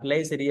am not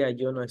play sería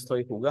yo no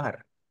estoy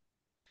jugar.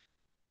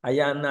 I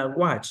am not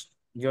watch,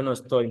 yo no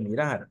estoy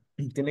mirar.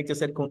 Tiene que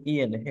ser con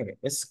ing.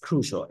 Es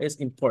crucial, es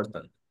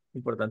important,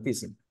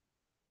 importantísimo.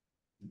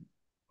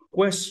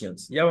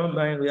 Questions, ya vamos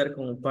a ayudar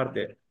con un par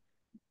de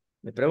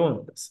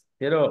preguntas,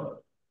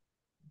 pero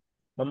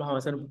vamos a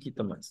avanzar un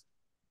poquito más.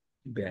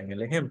 Vean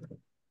el ejemplo.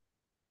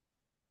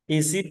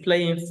 Is he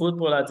playing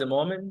football at the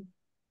moment?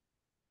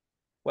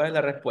 ¿Cuál es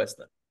la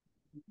respuesta?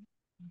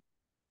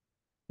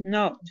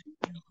 Not.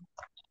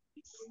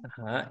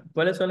 Ajá.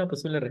 ¿Cuáles son las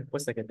posibles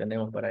respuestas que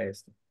tenemos para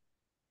esto?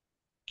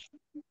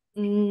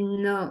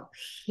 No,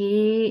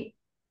 he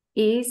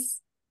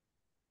is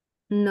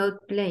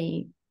not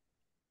playing.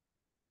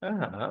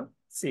 Ajá,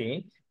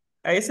 sí.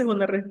 A esa es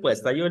una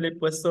respuesta. Yo le he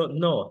puesto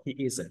no, he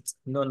isn't.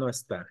 No, no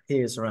está.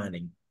 He is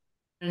running.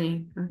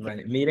 Okay.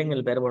 Running. Miren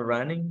el verbo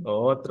running,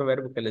 o otro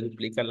verbo que le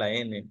duplica la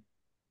N.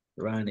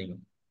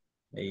 Running.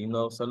 Y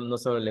no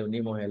solo le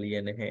unimos el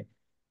ing.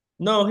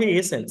 No, he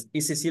isn't.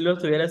 Y si sí lo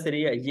tuviera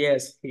sería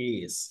yes,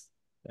 he is.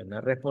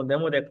 ¿Verdad?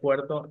 Respondemos de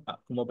acuerdo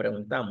a como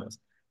preguntamos.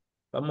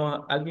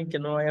 Vamos a alguien que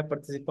no haya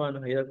participado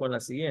nos ayuda con la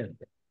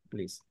siguiente,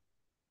 please.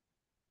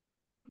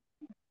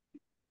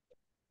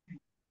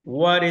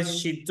 What is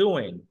she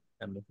doing?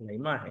 Damos la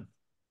imagen.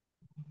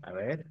 A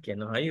ver, ¿quién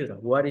nos ayuda?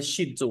 What is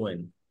she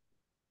doing?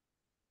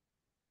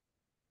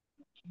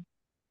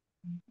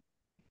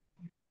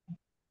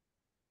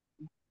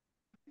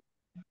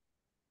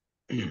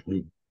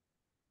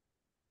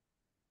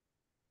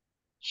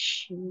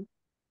 She.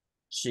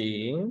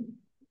 She,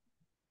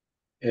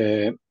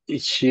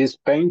 She is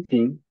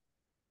painting.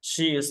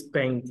 she is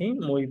painting.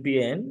 Muy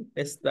bien.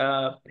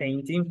 Está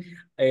painting.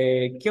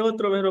 ¿Qué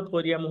otro verbo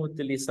podríamos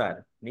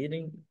utilizar?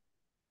 Miren.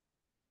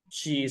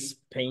 She is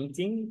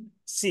painting.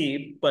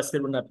 Sí, puede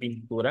ser una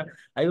pintura.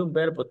 Hay un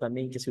verbo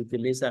también que se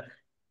utiliza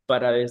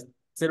para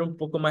ser un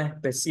poco más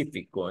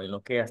específico en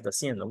lo que ella está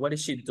haciendo. What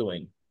is she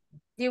doing?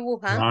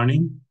 Dibujando.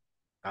 Running.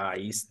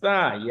 Ahí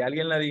está. Y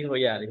alguien la dijo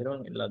ya.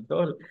 Dijeron las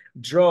dos.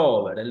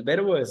 Draw, ¿verdad? El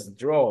verbo es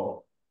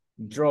draw.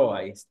 Draw,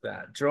 ahí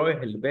está. Draw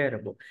es el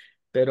verbo.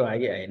 Pero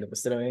ahí lo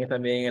pusieron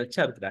también en el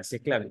chat.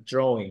 Gracias, clave.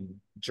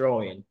 Drawing.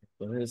 Drawing.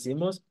 Entonces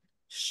decimos,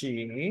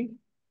 she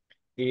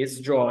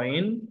is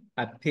drawing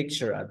a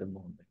picture at the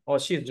moment. O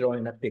she's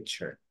drawing a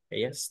picture.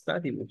 Ella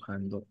está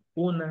dibujando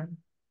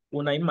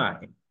una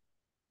imagen.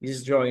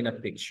 Is drawing a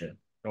picture.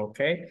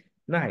 Okay?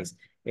 Nice.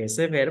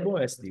 Ese verbo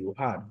es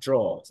dibujar.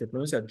 Draw. Se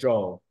pronuncia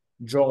draw.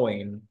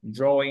 Drawing.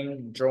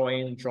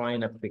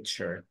 Drawing a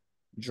picture.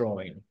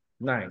 Drawing.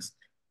 Nice.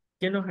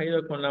 ¿Quién nos ha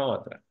ido con la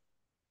otra?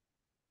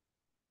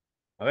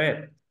 A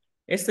ver.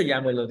 Esto ya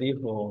me lo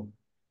dijo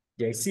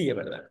JC,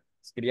 ¿verdad?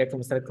 Quería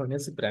comenzar con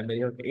eso, pero él me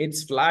dijo que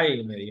it's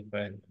flying, me dijo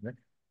él, ¿verdad?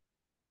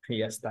 Y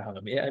ya está.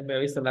 Ya me he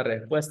visto la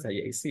respuesta,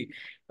 JC.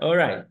 All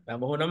right,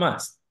 vamos una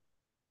más.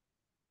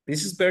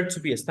 This is verb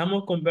to be.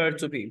 Estamos con verb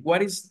to be.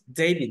 What is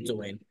David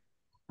doing?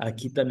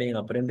 Aquí también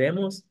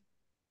aprendemos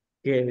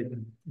que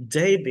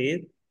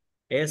David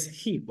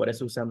es he, por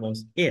eso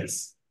usamos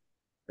is.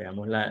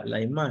 Veamos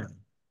la imagen.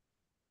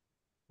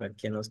 ¿Para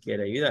quién nos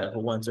quiere ayudar?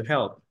 Who wants to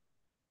help?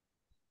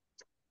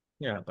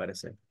 Ya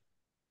aparece.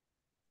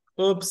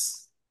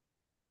 Oops.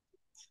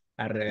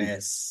 Al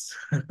revés.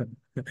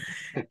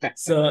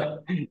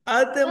 So,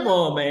 at the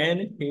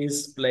moment,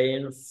 he's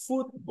playing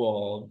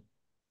football.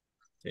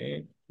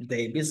 ¿Sí?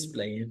 David's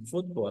playing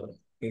football.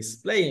 He's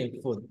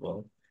playing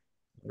football.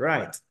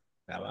 Right.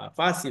 Estaba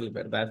fácil,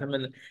 ¿verdad?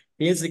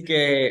 Fíjense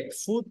que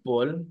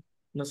fútbol,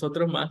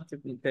 nosotros más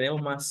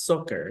tenemos más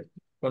soccer.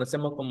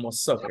 Conocemos como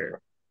soccer,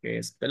 que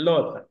es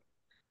pelota.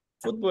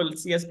 Fútbol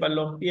sí es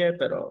balompié,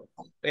 pero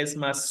es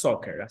más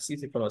soccer. Así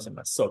se conoce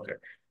más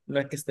soccer. No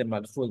es que esté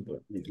mal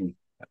fútbol. Mhm.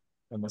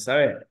 Vamos a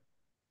ver.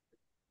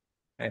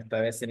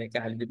 Esta vez tiene que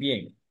salir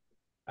bien.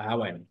 Ah,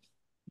 bueno.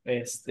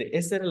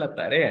 Esa era la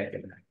tarea que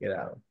les ha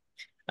quedado.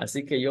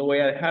 Así que yo voy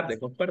a dejar de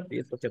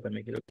compartir porque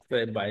también quiero que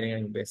ustedes vayan a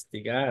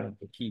investigar un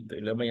poquito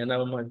y luego mañana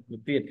vamos a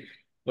discutir.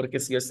 Porque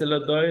si yo se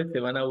los doy, te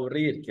van a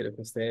aburrir. Quiero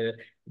que ustedes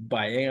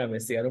vayan a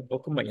investigar un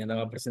poco. Mañana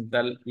va a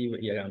presentar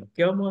y hagamos.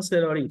 ¿Qué vamos a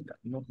hacer ahorita?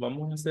 Nos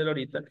vamos a hacer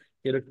ahorita.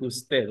 Quiero que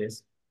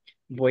ustedes,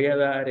 voy a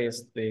dar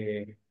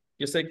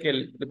yo sé que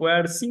les voy a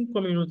dar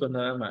 5 minutos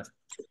nada más.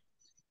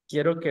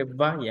 Quiero que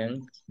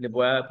vayan,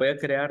 voy a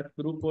crear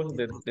grupos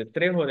de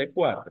 3 o de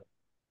 4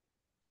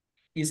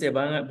 y se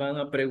van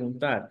a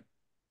preguntar,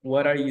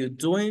 what are you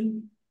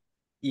doing?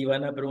 Y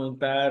van a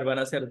preguntar, van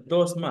a hacer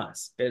 2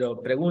 más,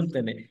 pero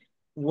pregúntenme,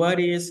 what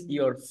is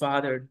your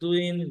father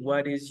doing?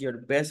 What is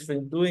your best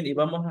friend doing? Y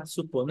vamos a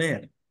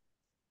suponer,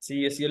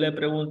 si yo le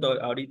pregunto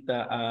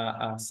ahorita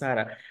a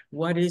Sara,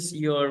 what is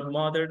your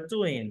mother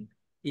doing?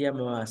 Y ella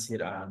me va a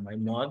decir, my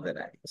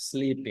mother is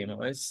sleeping,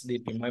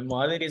 sleeping. My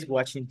mother is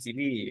watching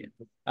TV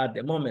at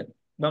the moment.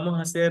 Vamos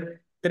a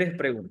hacer 3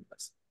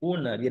 preguntas,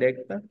 una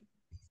directa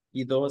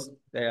y 2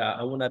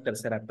 a una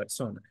tercera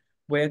persona.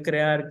 Voy a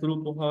crear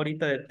grupos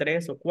ahorita de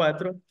 3 o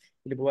 4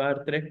 y les voy a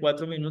dar 3,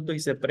 4 minutos y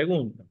se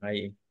preguntan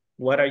ahí.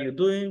 What are you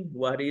doing?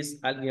 What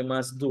is alguien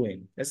más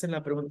doing? Esa es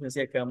la pregunta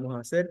sencilla que vamos a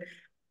hacer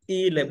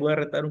y les voy a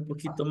retar un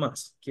poquito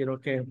más. Quiero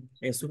que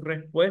en sus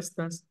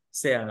respuestas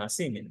sean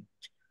así, miren.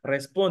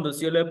 Respondo,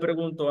 si yo le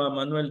pregunto a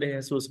Manuel de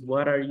Jesús,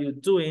 what are you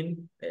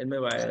doing? Él me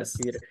va a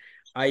decir,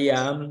 I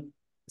am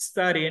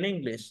studying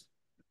English.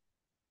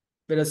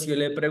 Pero si yo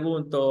le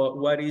pregunto,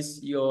 what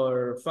is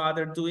your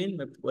father doing?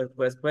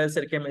 Pues puede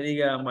ser que me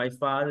diga, my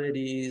father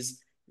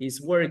is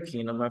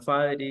working, or my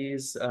father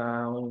is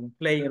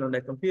playing on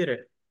the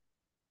computer.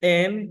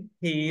 And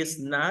he is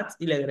not,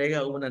 y le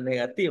agrega una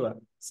negativa,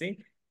 ¿sí?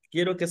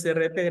 Quiero que se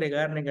rete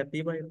agregar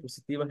negativas y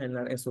positivas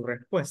en su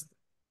respuesta,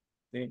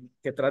 ¿sí?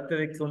 Que trate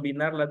de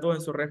combinar las dos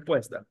en su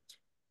respuesta,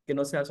 que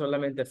no sea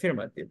solamente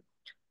afirmativa.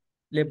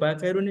 Les va a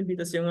caer una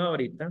invitación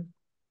ahorita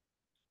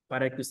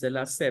para que usted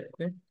la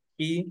acepte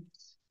y,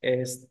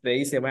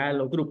 y se vaya a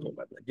los grupos,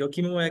 ¿verdad? Yo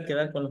aquí me voy a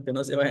quedar con los que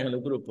no se vayan a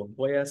los grupos.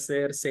 Voy a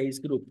hacer 6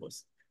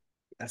 grupos.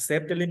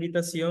 Acepte la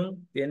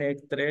invitación, tiene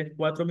 3,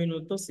 4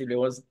 minutos y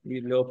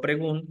luego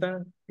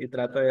pregunta y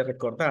trata de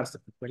recordarse.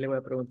 Después le voy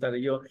a preguntar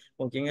yo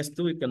con quién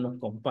estuve y que nos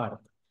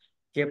comparta.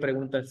 ¿Qué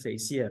preguntas se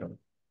hicieron?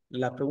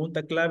 La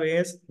pregunta clave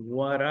es,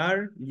 what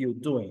are you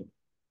doing?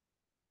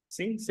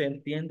 ¿Sí? ¿Se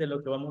entiende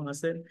lo que vamos a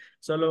hacer?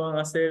 Solo van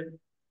a hacer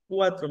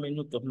 4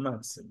 minutos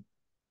máximo.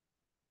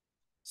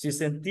 Si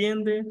se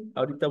entiende,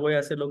 ahorita voy a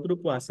hacer los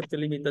grupos, acepte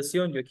la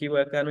invitación, yo aquí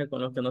voy a quedarme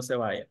con los que no se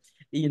vayan.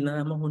 Y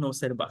nada más una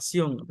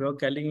observación, veo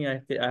que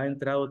alguien ha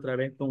entrado otra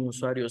vez con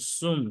usuario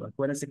Zoom.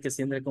 Acuérdense que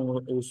si entra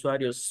con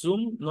usuario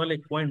Zoom, no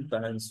le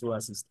cuenta en su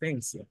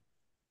asistencia.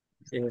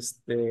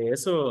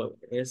 Eso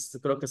es,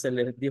 creo que se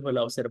les dijo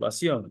la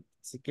observación.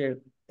 Así que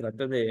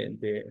trate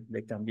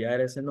de cambiar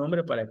ese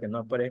nombre para que no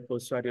aparezca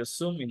usuario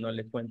Zoom y no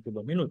le cuente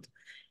 2 minutos.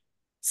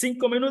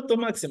 5 minutos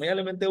máximo, ya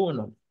le inventé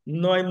uno.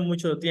 No hay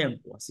mucho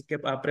tiempo, así que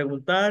a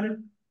preguntar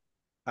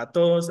a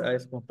todos, a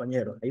sus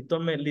compañeros. Ahí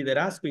tome el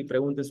liderazgo y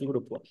pregunte su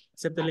grupo.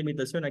 Acepte la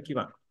invitación, aquí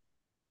va.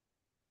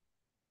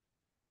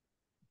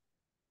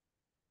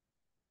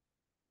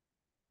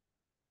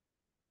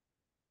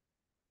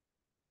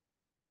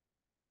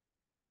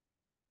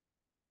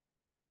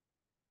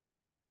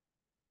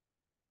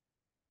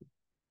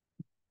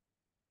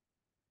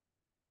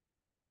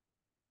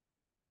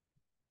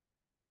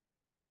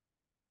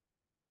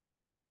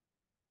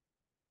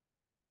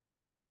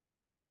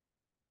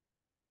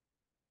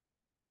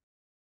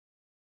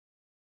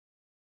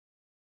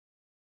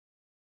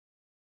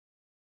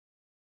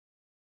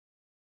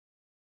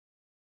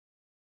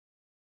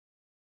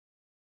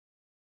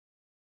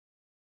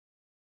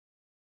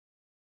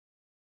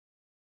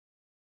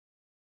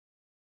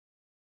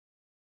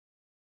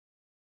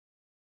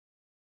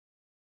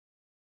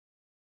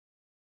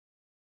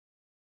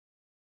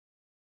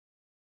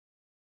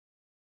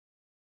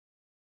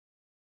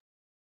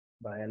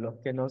 Vaya, los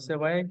que no se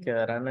vayan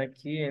quedarán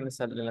aquí en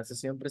la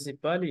sesión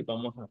principal y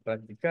vamos a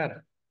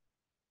practicar.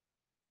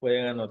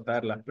 Pueden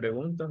anotar las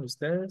preguntas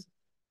ustedes.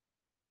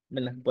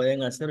 Me las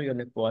pueden hacer o yo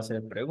les puedo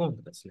hacer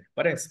preguntas, si les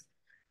parece.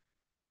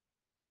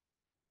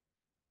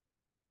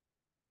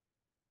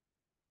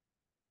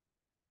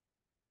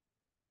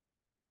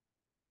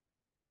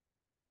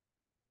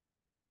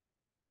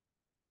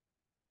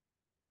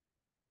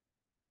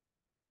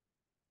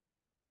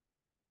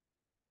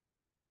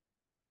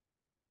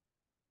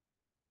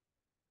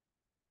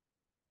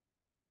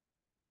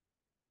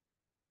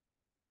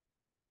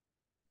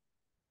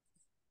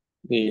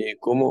 ¿Y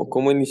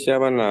cómo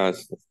iniciaban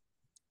las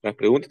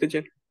preguntas,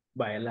 teacher?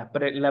 Vaya,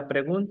 la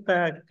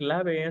pregunta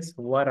clave es,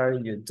 what are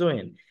you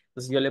doing?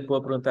 Entonces yo le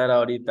puedo preguntar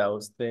ahorita a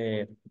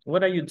usted,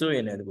 what are you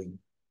doing, Edwin?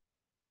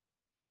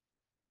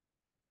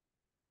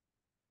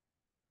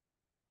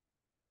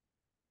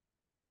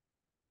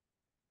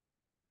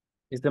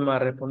 Y usted me va a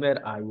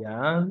responder, I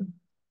am,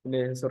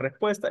 de su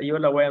respuesta, y yo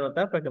la voy a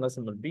anotar para que no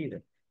se me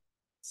olvide.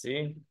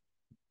 ¿Sí?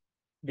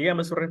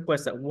 Dígame su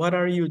respuesta, what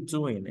are you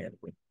doing,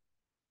 Edwin?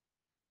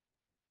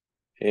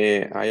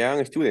 I am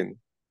a student.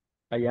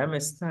 I am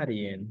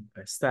studying.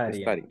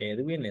 Study.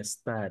 Edwin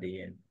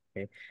studying.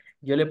 Ok.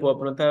 Yo le puedo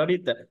preguntar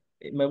ahorita,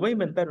 me voy a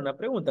inventar una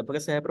pregunta porque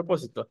ese es el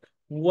propósito.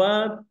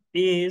 What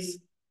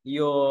is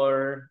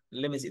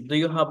let me see, do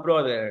you have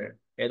brother,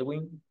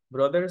 Edwin?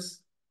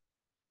 Brothers?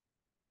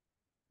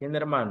 ¿Tiene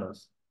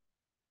hermanos?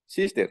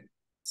 Sister.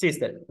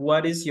 Sister,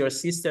 what is your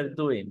sister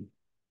doing?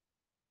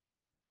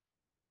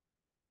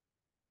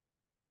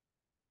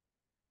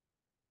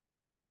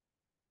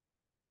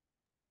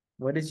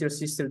 What is your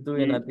sister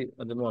doing at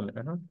the moment?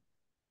 Ajá.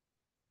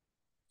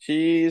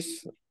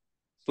 She's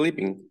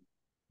sleeping.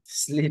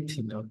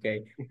 Sleeping, ok.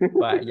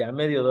 Va, ya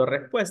me dio dos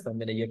respuestas.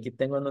 Mire, yo aquí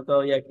tengo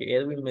anotado ya que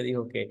Edwin me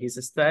dijo que he's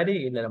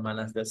studying y la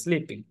hermana está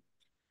sleeping.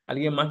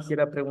 ¿Alguien más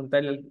quiera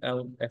preguntarle?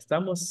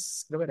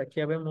 Estamos, creo que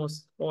aquí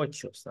vemos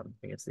 8 estamos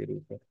en este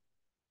grupo.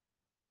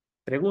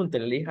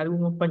 Pregúntele, elija a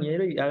algún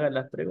compañero y haga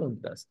las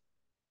preguntas.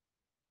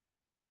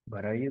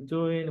 What are you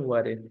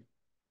doing?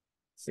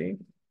 ¿Sí?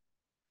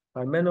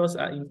 Al menos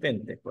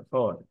intente, por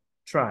favor.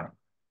 Try.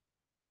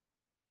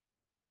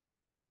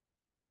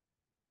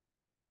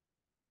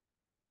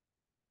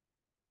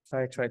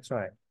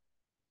 Try.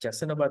 Ya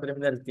se nos va a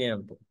terminar el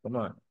tiempo. Come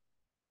on.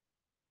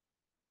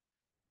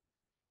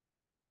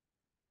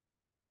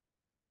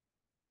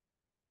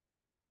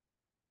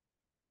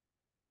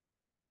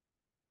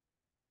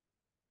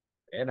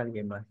 ¿Era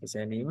alguien más que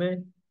se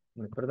anime?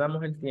 No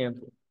perdamos el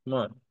tiempo. Come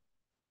on.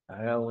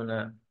 Haga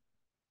una.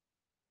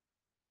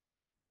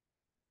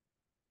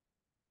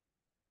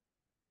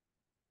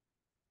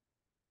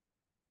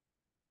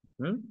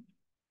 ¿Mm?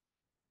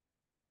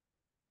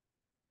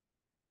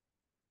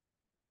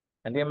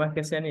 ¿Alguien más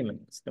que se anime?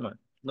 Come on.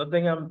 No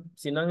tengan,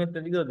 si no han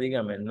entendido,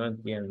 díganme, no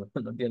entiendo,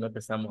 no entiendo lo que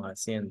estamos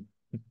haciendo.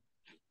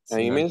 Si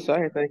Hay un no,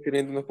 mensaje, están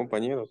escribiendo unos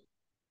compañeros.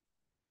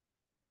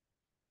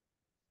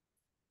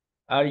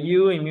 are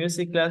you in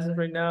music classes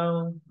right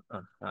now?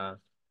 Ajá.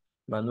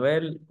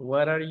 Manuel,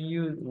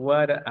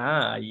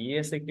 y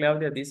ese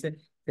Claudia dice,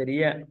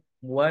 sería,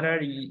 what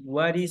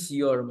is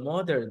your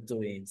mother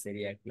doing?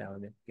 Sería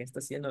Claudia. ¿Qué está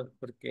haciendo?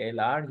 Porque el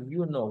are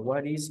you no,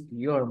 what is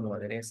your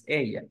mother? Es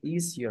ella,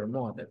 is your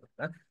mother,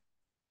 ¿verdad?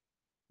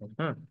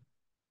 Ajá.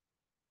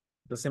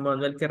 Entonces,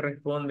 Manuel, ¿qué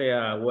responde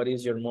a what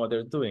is your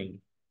mother doing?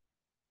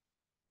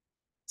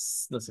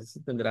 No sé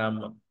si tendrá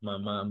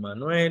mamá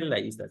Manuel,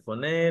 ahí está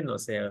con él, no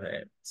sé,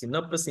 si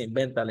no, pues se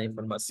inventa la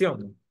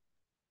información.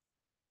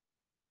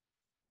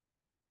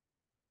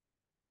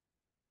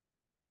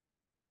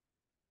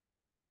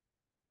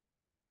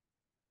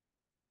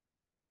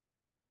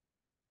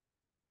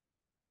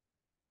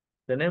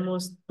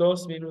 Tenemos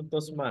 2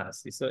 minutos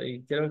más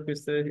y quiero que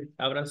ustedes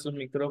abran su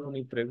micrófono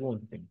y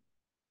pregunten.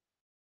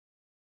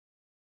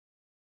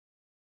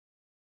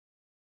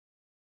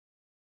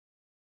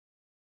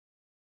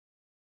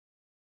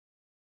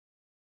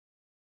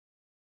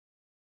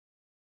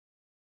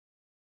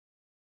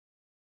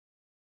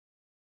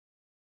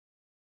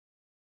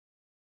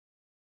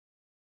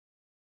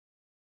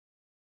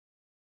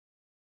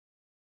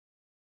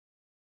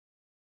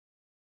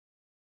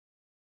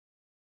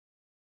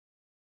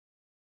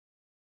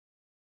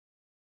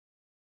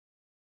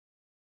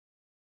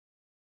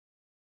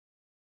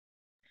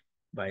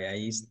 Vaya,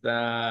 ahí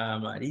está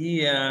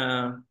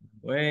María.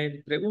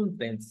 Bueno,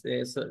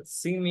 pregúntense eso,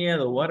 sin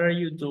miedo. What are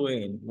you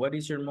doing? What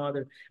is your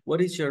mother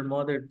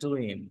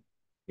doing?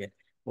 Bien,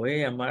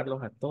 voy a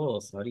llamarlos a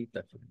todos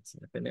ahorita. Fíjense,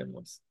 ya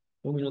tenemos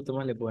 1 minuto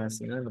más, les voy a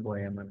asignar, los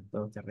voy a llamar a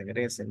todos que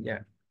regresen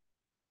ya.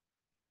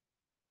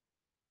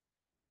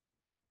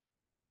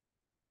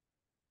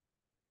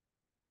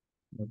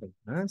 ¿No hay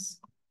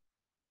más?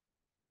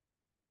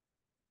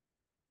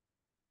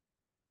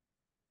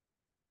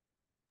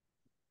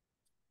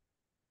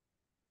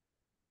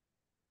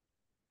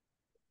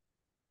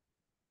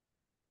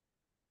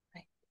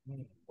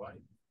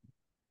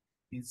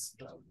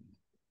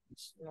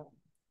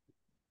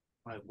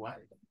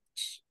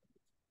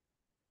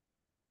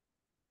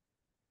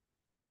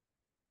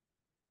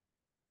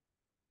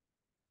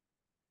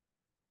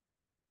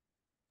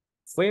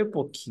 Fue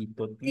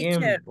poquito Teacher,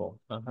 tiempo.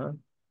 Ajá.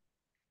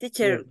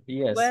 Teacher,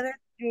 Yes. what are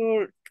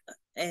your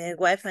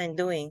Wi-Fi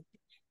doing?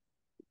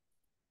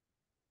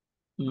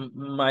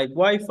 My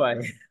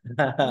Wi-Fi.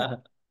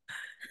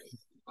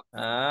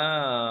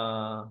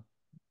 Ah,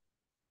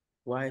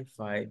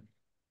 Wi-Fi.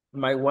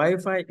 My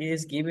Wi-Fi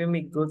is giving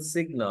me good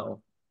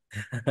signal.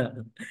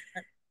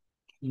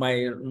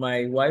 My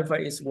Wi-Fi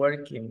is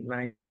working.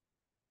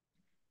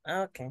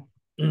 Okay.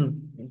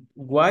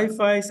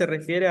 Wi-Fi se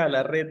refiere a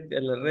la red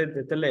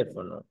de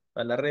teléfono,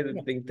 a la red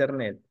Yeah. de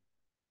internet.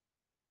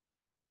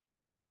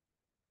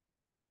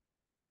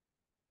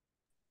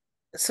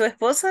 ¿Su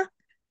esposa?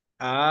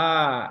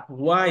 Ah,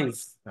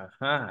 wife.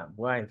 Ajá,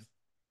 wife.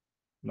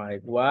 My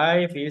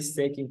wife is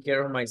taking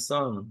care of my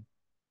son.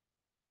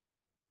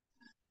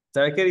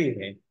 ¿Sabe qué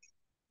dije?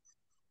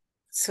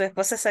 ¿Su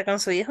esposa está con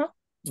su hijo?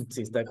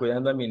 Sí, está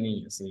cuidando a mi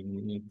niño, sí,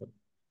 mi niñito.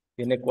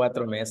 Tiene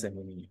 4 meses,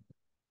 mi niño.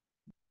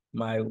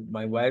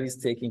 My wife is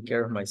taking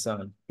care of my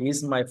son.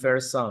 He's my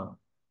first son.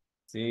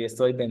 Sí,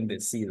 estoy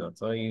bendecido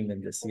con él.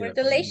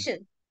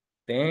 Congratulations.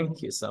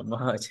 Thank you so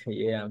much.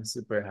 Yeah, I'm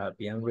super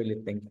happy. I'm really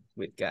thankful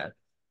with God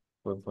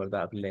for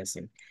that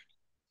blessing.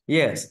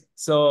 Yes,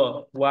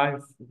 so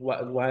wife,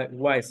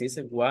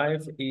 dice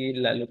wife y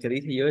lo que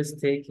dije yo es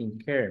taking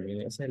care,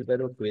 miren, ese es el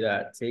verbo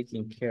cuidar,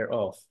 taking care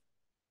of.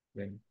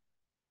 Ven.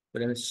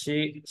 But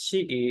she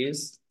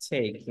is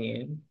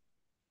taking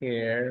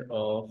care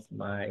of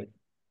my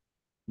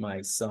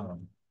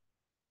son.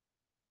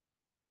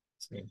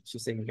 Sí,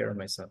 she's taking care of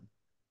my son.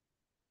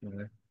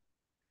 ¿Verdad?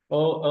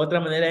 O otra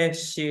manera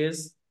es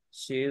she's,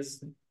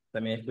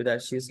 también es cuidar,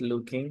 she's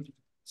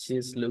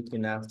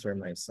looking after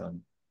my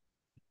son.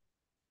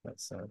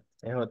 That's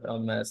es otra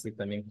manera así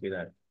también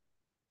cuidar,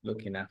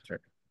 looking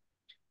after.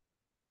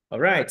 All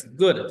right,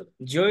 good.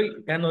 Yo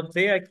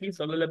anoté aquí,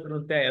 solo le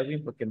pregunté a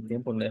Edwin porque el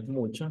tiempo no es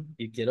mucho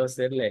y quiero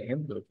hacerle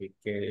ejemplo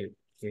que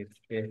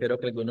espero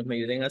que algunos me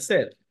ayuden a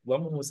hacer.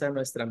 Vamos a usar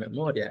nuestra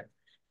memoria.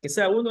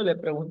 Quizá uno le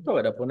preguntó,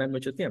 era poner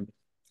mucho tiempo.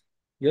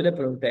 Yo le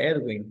pregunté a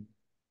Edwin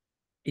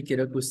y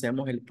quiero que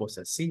usemos el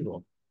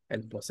posesivo.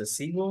 El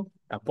posesivo,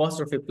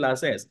 apóstrofe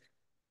plus es.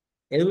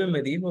 Edwin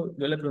me dijo,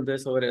 yo le pregunté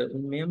sobre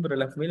un miembro de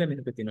la familia, me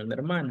dijo que tiene una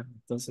hermana.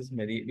 Entonces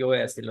yo voy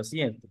a decir lo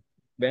siguiente.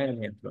 Vean el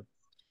ejemplo.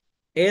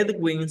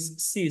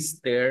 Edwin's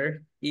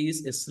sister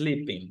is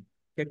sleeping.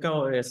 ¿Qué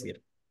acabo de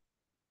decir?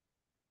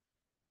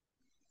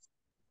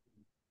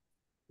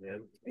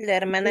 La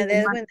hermana de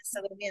Edwin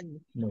está durmiendo.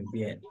 Muy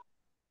bien.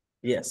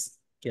 Yes.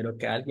 Quiero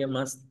que alguien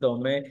más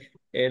tome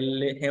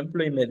el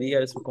ejemplo y me diga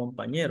de su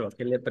compañero,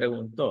 que le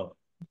preguntó.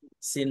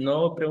 Si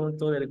no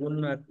preguntó de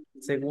alguna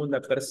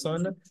segunda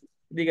persona,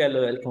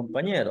 dígalo del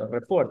compañero,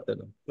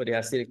 repórtelo. Podría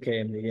decir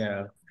que me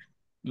diga,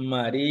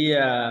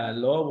 María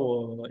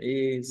Lobo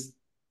is...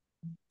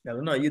 I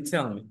don't know, you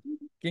tell me.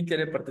 ¿Quién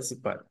quiere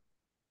participar?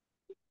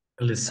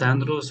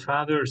 Alessandro's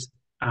fathers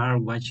are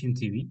watching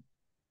TV.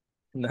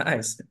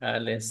 Nice.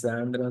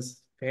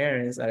 Alessandro's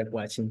parents are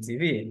watching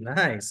TV.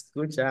 Nice.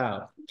 Good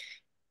job.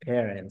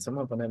 Parents.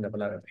 Vamos a poner la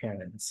palabra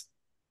parents.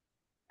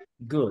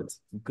 Good.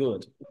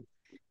 Good.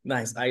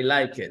 Nice. I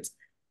like it.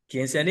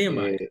 ¿Quién se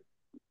anima?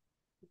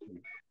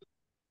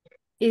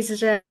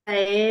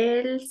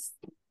 Israel's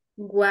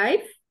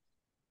wife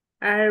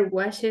are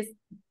washes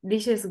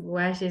dishes,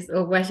 no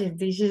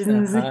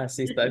sé. Ajá,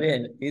 sí, está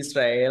bien.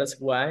 Israel's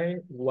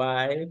wife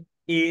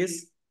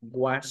is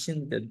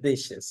washing the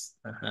dishes.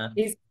 Ajá.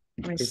 Is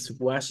It's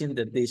washing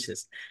the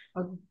dishes.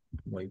 okay.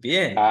 Muy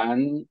bien.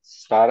 And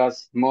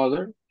Sarah's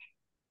mother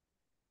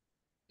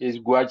is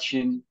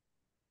watching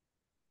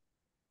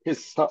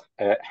herself.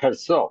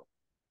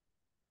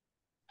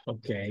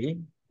 Okay.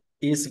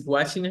 Is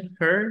watching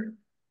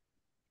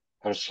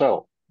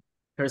Herself.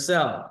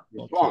 herself.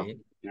 Your Okay.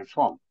 phone. Your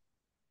phone.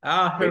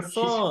 Ah, her She's-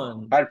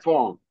 phone. Her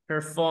phone.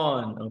 Her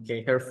phone.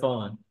 Okay, her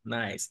phone.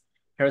 Nice.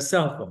 Her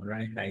cell phone,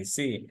 right? I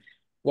see.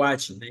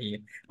 Watching.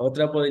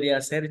 Otra podría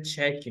ser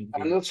checking.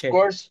 And of Check.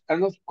 course,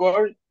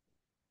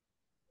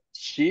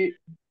 she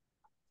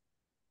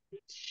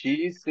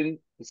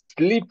isn't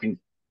sleeping.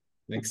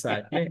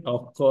 Exactly.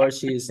 Of course,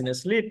 she's in a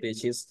sleep.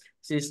 She's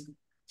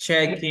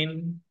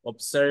checking,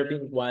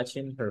 observing,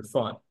 watching her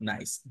phone.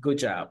 Nice. Good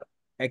job.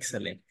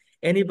 Excellent.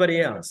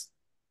 Anybody else?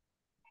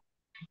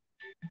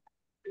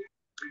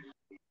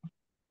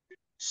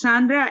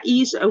 Sandra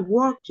is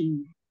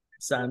working.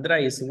 Sandra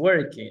is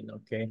working.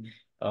 Okay.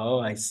 Oh,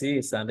 I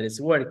see. Sandra is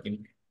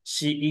working.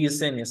 She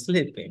isn't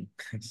sleeping.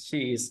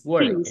 She is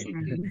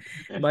working.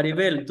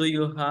 Maribel, do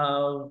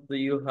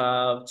you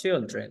have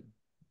children?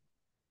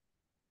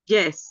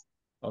 Yes.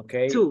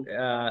 Okay. Two.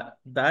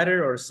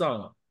 Daughter or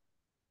son?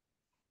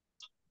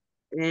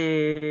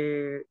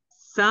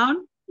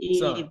 Son y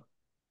Son.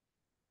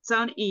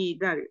 son y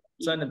daughter.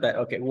 Son and daughter.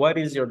 Okay. What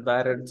is your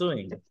daughter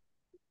doing?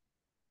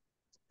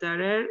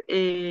 Daughter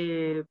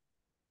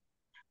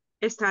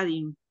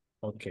studying.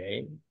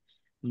 Okay.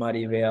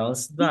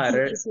 Maribel's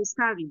daughter Is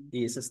studying.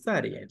 is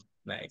studying.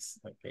 Nice.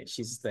 Okay.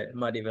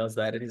 Maribel's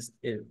daughter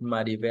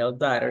Maribel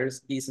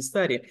daughters is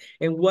studying.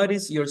 And what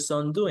is your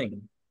son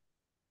doing?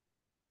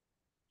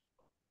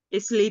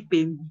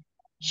 Sleeping.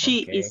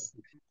 She Okay.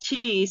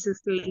 is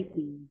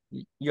sleeping.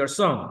 Your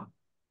son.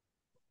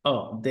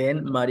 Oh,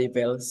 then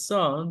Maribel's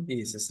son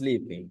is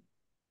sleeping.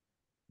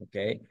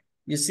 Okay.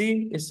 You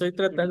see, estoy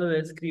tratando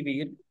de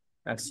describir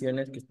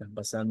acciones que están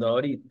pasando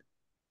ahorita.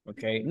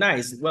 Okay,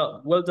 nice.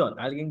 Well done.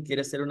 ¿Alguien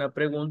quiere hacer una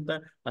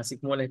pregunta, así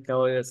como le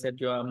acabo de hacer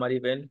yo a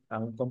Maribel, a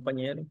un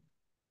compañero?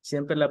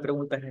 Siempre la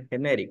pregunta es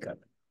genérica.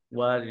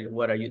 What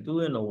are you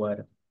doing or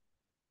what?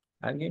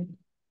 ¿Alguien?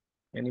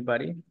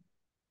 Anybody?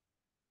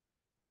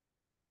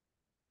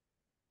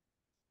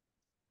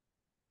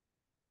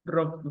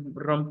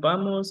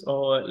 Rompamos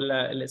o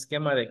el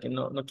esquema de que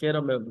no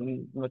quiero,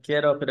 no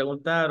quiero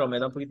preguntar o me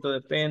da un poquito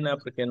de pena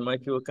porque no me voy a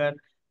equivocar.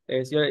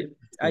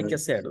 Hay que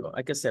hacerlo,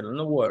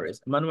 no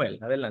worries. Manuel,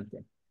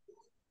 adelante.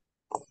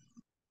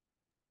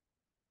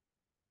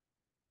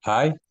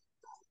 Hi.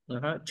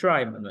 Ajá,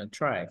 try, Manuel,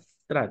 try.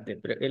 Trate,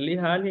 pero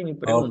elija a alguien y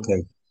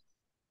pregunte.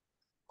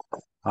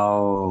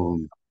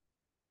 Okay.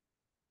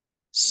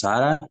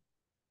 Sarah,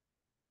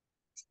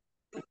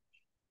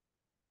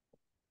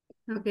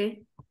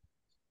 Okay.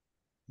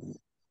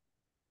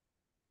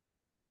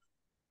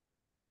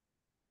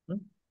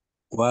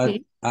 what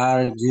Sí.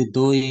 are you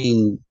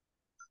doing,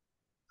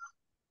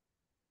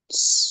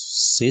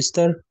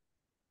 sister?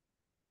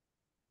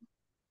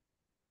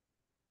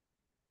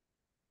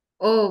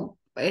 O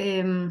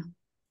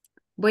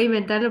voy a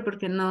inventarlo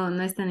porque no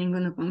está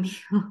ninguno conmigo.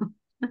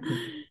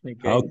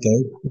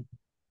 Okay.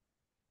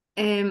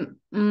 Okay.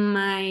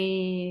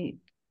 My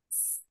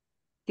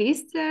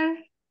sister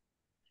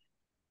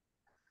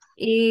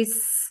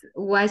is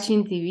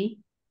watching TV.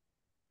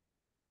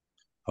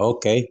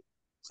 Okay.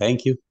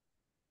 Thank you.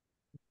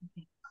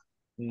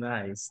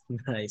 Nice,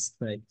 nice,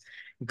 nice.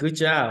 Good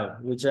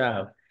job, good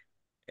job.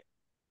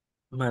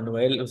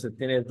 Manuel, usted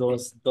tiene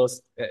dos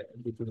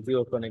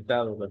dispositivos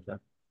conectados,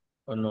 ¿verdad?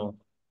 ¿O no?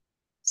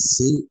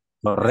 Sí,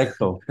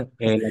 correcto.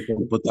 La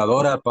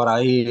computadora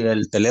para ir,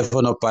 el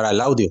teléfono para el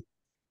audio.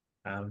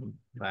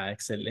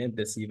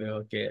 Excelente, sí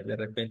veo que de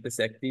repente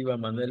se activa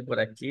Manuel por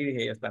aquí,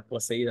 dije, ya está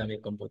poseída mi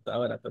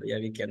computadora, pero ya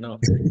vi que no.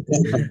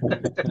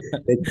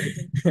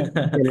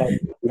 La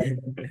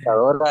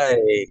computadora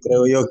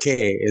creo yo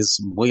que es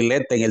muy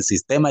lenta en el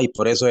sistema y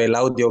por eso el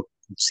audio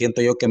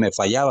siento yo que me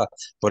fallaba.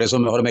 Por eso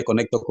mejor me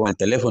conecto con el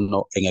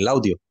teléfono en el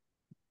audio.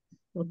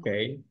 Ok,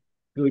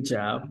 good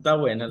job, está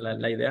buena,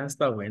 la idea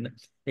está buena.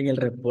 En el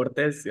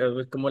reporte, a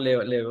ver cómo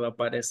le va a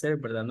aparecer,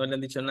 ¿verdad? No le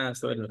han dicho nada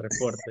sobre el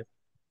reporte.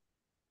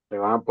 Le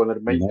van a poner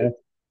 20. No.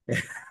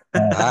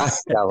 Ah,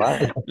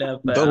 cabal.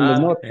 Doble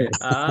nota.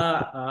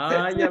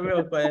 Ya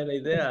veo cuál es la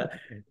idea.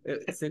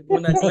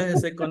 Una clase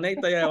se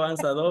conecta y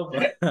avanza dos.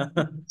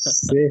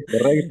 Sí,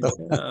 correcto.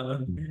 Ah,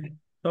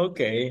 ok,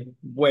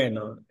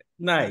 bueno,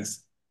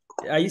 nice.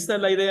 Ahí está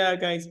la idea,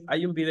 guys.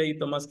 Hay un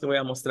videito más que voy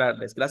a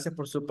mostrarles. Gracias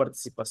por su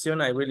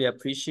participación. I really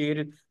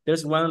appreciate it.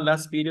 There's one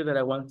last video that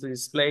I want to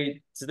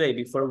display today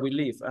before we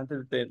leave,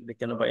 antes de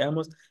que nos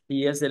vayamos,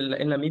 y es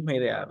en la misma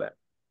idea. ¿Verdad?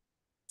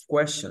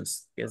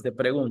 Questions, que es de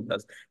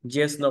preguntas.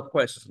 Yes, no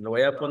questions. Lo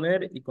voy a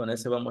poner y con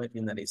eso vamos a ir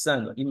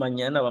finalizando. Y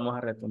mañana vamos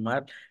a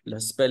retomar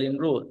los spelling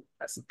rule.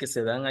 Así que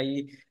se dan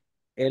ahí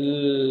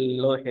el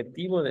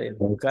objetivo de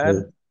buscar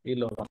Okay. y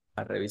lo vamos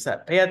a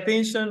revisar. Pay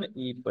attention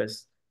y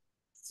pues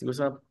si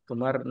usan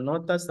tomar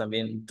notas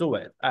también do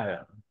it.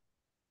 Hagan.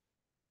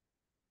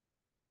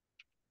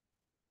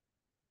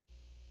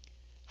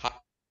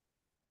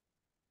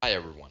 Hi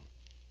everyone.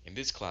 In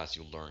this class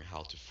you'll learn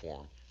how to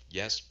form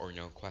yes or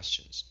no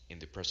questions in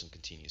the present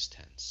continuous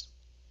tense.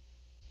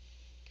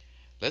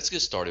 Let's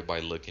get started by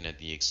looking at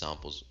the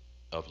examples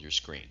of your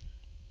screen.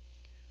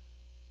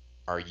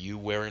 Are you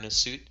wearing a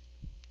suit?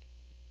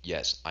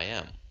 Yes, I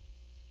am.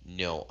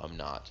 No, I'm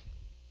not.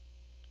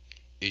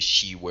 Is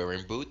she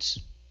wearing boots?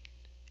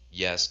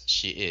 Yes,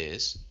 she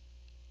is.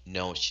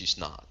 No, she's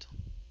not.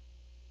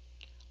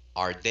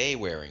 Are they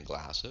wearing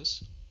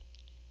glasses?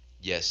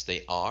 Yes,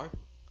 they are.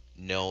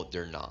 No,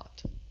 they're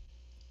not.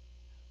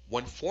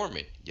 When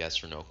forming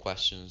yes or no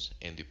questions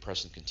in the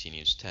present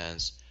continuous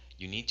tense,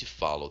 you need to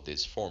follow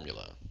this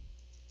formula.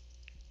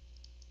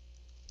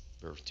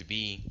 Verb to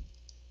be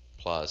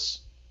plus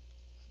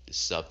the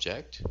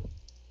subject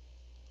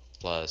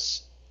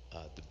plus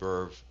the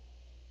verb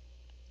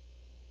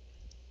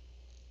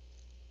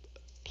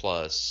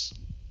plus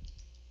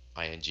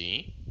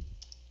ing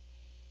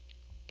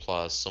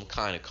plus some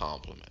kind of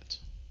complement.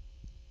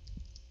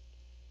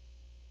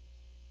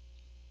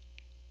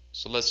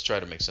 So let's try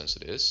to make sense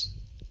of this.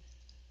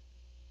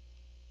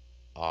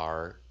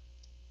 Are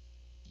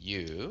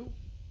you,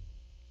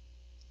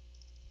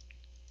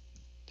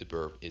 the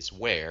verb is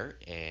wear,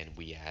 and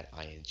we add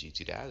ing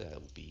to that,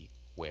 that will be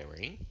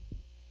wearing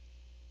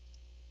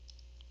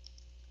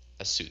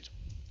a suit.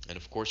 And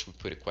of course we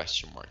put a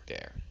question mark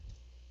there.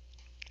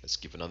 Let's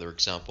give another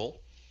example.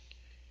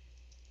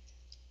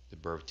 The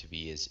verb to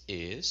be is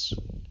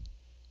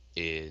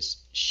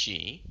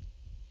she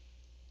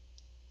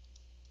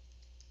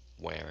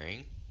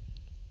wearing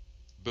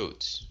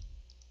boots?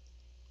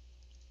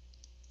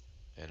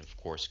 And of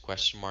course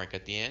question mark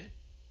at the end.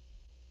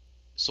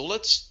 So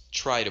let's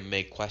try to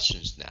make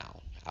questions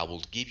now. I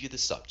will give you the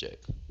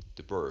subject,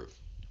 the verb,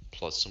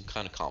 plus some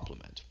kind of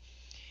complement.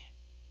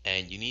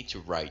 and you need to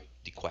write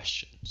the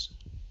questions.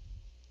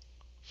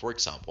 For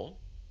example,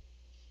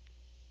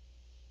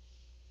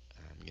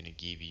 I'm going to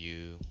give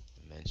you,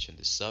 mention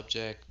the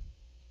subject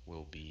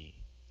will be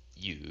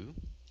you,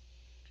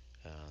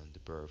 the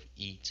verb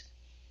eat,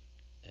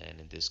 and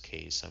in this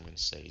case I'm going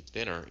to say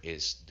dinner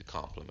is the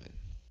complement.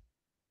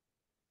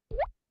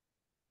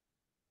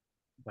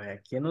 Vaya,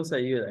 ¿quién nos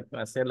ayuda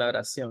a hacer la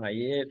oración?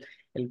 Ayer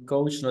el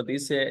coach nos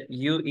dice,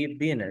 you eat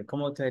dinner.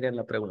 ¿Cómo te haría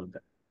la pregunta?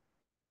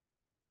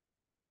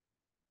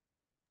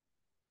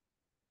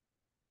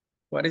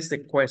 What is the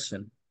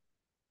question?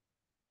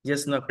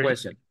 Yes, no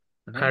question.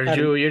 Are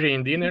you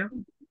eating dinner?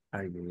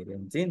 Are you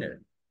eating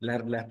dinner?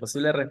 Las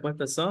posibles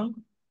respuestas son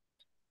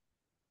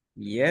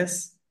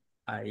yes,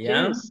 I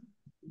am. Yes.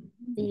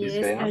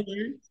 Yes, I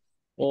am.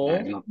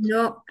 O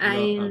No, I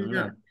am I'm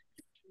not.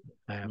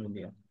 not. Muy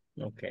bien.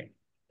 Okay,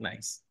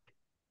 nice.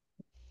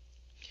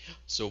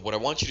 So what I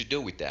want you to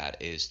do with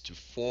that is to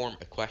form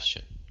a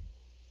question.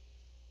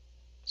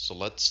 So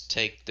let's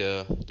take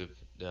the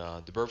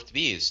verb to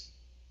be is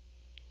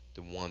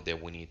the one that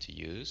we need to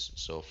use.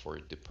 So for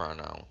the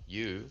pronoun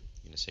you,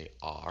 you're going to say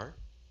are.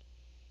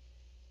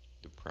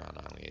 The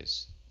pronoun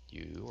is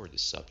you or the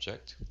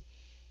subject.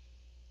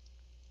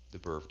 The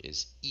verb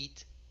is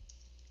eat.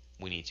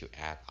 We need to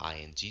add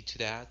ing to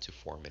that to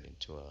form it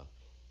into a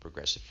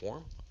progressive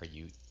form. Are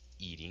you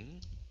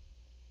eating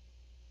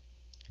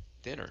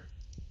dinner?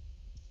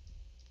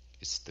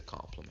 It's the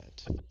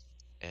complement.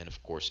 And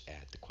of course,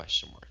 add the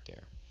question mark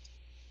there.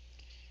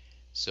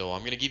 So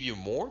I'm going to give you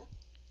more,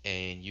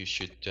 and you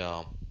should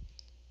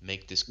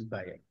make this.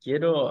 Vaya,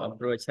 quiero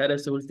aprovechar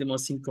estos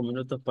últimos 5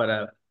 minutos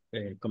para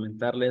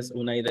comentarles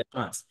una idea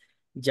más.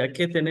 Ya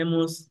que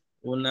tenemos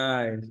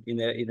una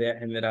idea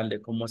general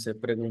de cómo hacer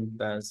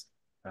preguntas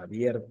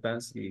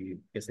abiertas y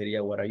que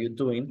sería what are you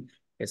doing,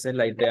 esa es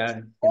la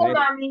idea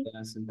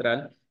genérica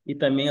central. Y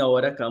también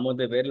ahora acabamos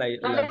de ver las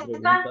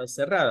preguntas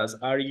cerradas.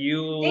 Are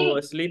you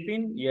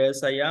sleeping?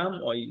 Yes, I am.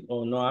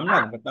 O no, I'm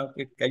not. ¿Verdad?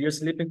 Que are you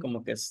sleeping?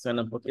 Como que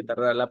suena un poquito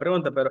rara la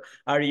pregunta, pero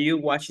are you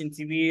watching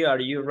TV?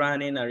 Are you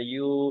running? Are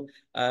you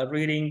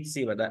reading?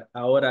 Sí, ¿verdad?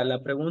 Ahora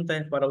la pregunta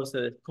es para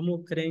ustedes.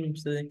 ¿Cómo creen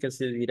ustedes que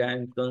se dirá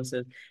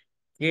entonces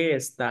qué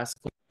estás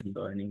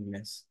comiendo en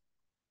inglés?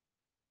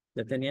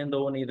 Ya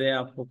teniendo una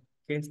idea,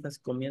 ¿qué estás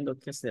comiendo?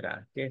 ¿Qué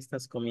será? ¿Qué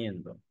estás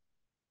comiendo?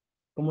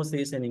 ¿Cómo se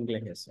dice en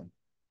inglés eso?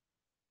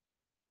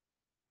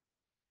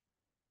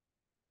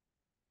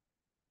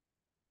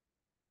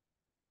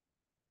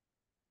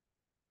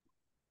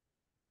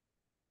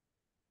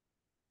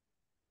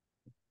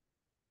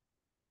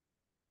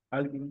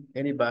 ¿Alguien?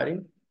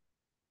 Anybody?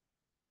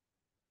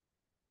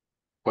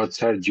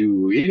 What are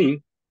you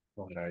eating?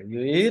 What are you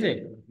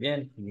eating?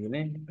 Bien,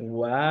 miren.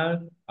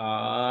 What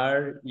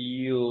are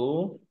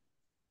you?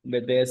 En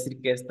vez de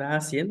decir qué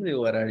estás haciendo,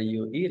 digo, what are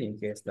you eating?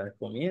 ¿Qué estás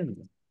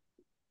comiendo?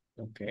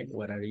 Ok,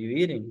 what are you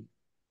eating?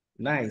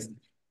 Nice.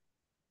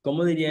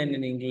 ¿Cómo dirían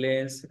en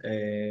inglés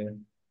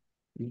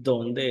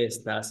dónde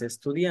estás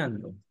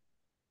estudiando?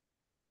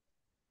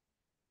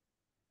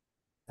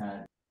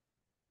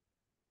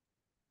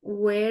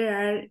 Where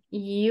are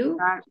you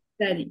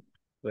studying?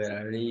 Where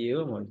are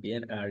you? Muy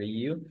bien. Are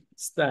you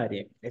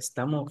studying?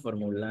 Estamos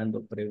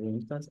formulando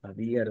preguntas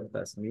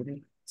abiertas.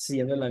 Miren,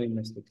 siguiendo la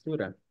misma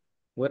estructura.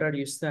 Where are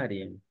you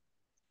studying?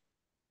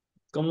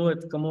 ¿Cómo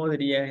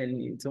dirías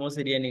cómo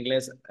sería en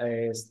inglés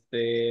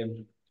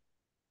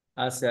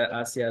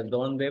hacia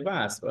dónde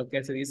vas?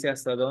 Porque se dice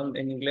hasta dónde,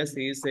 en inglés se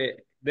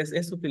dice,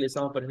 es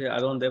utilizado para decir a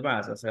dónde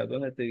vas, hacia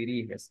dónde te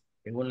diriges.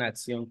 Es una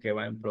acción que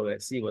va en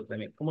progresivo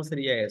también. ¿Cómo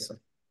sería eso?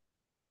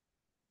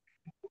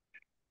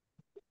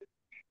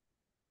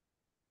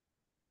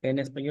 En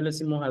español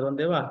decimos a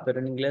dónde vas, pero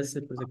en inglés se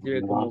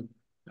escribe como,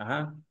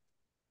 ajá,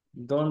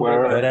 ¿dónde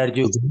Where, Where vas? are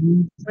you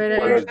going? where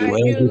are Are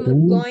you? you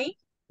going?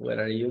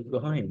 Where are you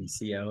going?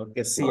 Sí,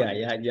 aunque sí,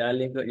 ya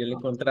le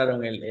encontraron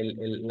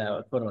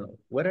la forma.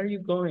 Where are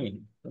you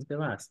going? ¿Dónde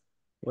vas?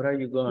 Where are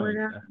you going?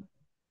 Where are-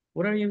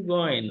 Where are you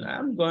going?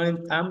 I'm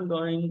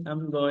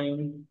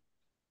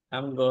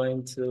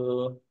going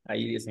to,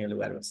 ahí dice en el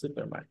lugar,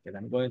 supermarket.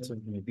 I'm going to,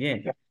 muy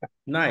bien.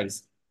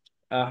 Nice.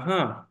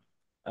 Ajá.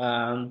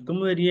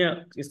 ¿Cómo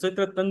diría? Estoy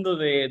tratando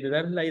de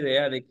dar la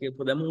idea de que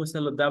podemos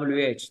usar los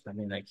WH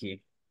también aquí.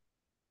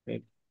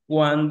 Ok.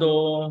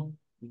 ¿Cuándo?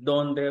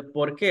 ¿Dónde?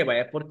 ¿Por qué?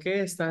 Vaya, ¿por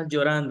qué estás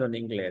llorando en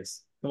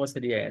inglés? ¿Cómo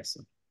sería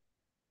eso?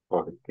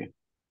 ¿Por qué?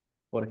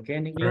 ¿Por qué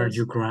en Why are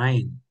you inglés?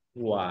 crying?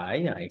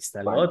 Why, ahí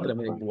está el Why otro. you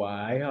Mire, crying?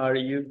 why are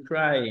you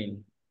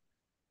crying?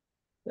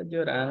 Estás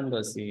llorando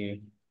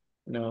así.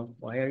 No,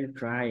 why are you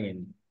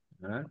crying?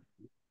 ¿Ah?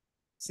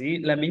 Sí,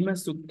 la misma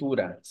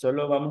estructura.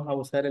 Solo vamos a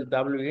usar el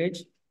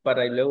WH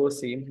para y luego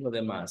seguimos lo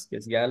demás, que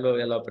ya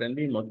lo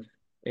aprendimos.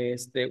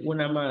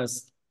 Una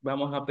más.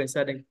 Vamos a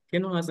pensar en qué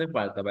nos hace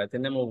falta. ¿Vale?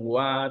 Tenemos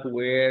what,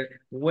 where,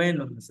 when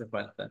nos hace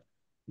falta.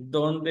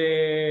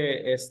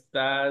 ¿Dónde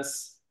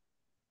estás?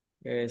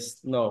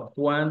 No,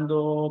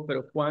 ¿cuándo?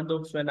 Pero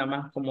 ¿cuándo suena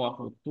más como a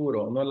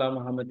futuro? No la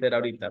vamos a meter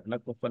ahorita,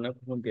 para no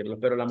confundirlo,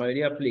 pero la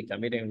mayoría aplica.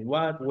 Miren,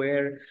 what,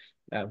 where,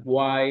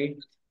 why,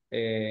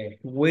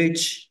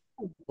 which,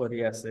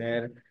 Podría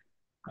ser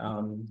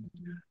um,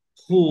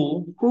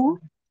 who,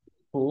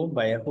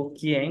 vaya, who,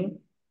 quién,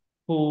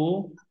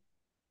 who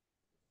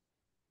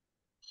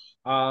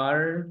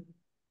are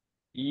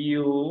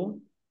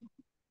you,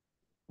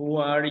 who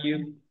are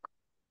you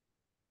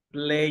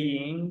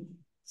playing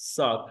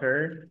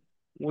soccer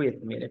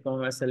with? Mire cómo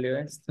me salió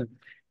esto.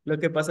 Lo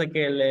que pasa es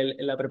que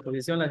la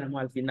preposición la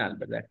dejamos al final,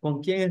 ¿verdad?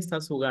 ¿Con quién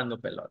estás jugando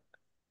pelota?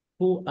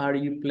 Who are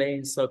you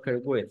playing soccer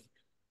with?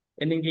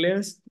 En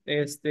inglés,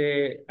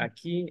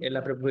 aquí en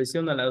la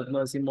preposición no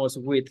decimos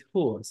with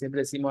who,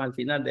 siempre decimos al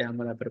final,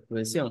 dejamos la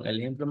preposición.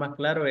 El ejemplo más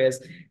claro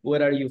es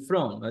where are you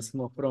from? No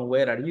decimos from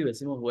where are you,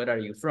 decimos where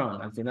are you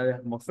from. Al final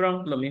dejamos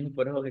from, lo mismo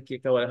por eso que aquí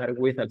acabo de dejar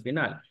with al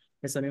final.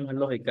 Esa misma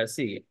lógica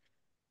sigue.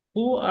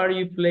 Who are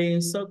you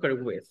playing soccer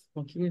with?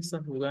 ¿Con quién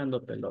estás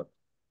jugando pelota?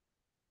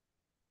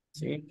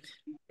 ¿Sí?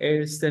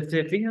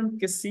 Se fijan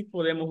que sí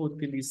podemos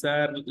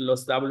utilizar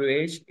los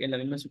WH en la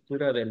misma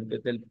estructura del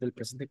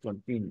presente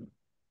continuo.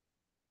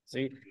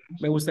 ¿Sí?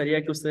 Me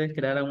gustaría que ustedes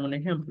crearan un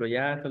ejemplo.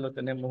 Ya solo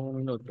tenemos un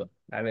minuto.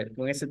 A ver,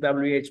 con ese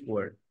WH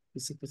word. Y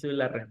si es posible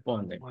la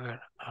responden. Where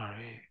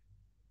are you?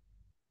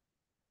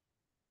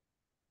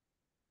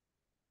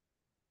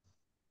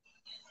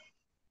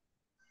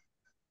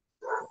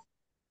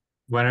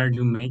 What are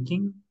you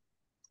making?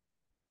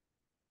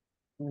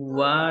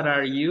 What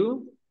are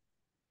you?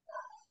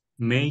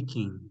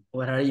 Making.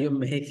 What are you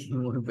making?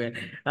 Muy bien.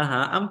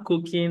 Ajá, I'm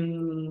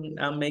cooking.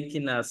 I'm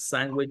making a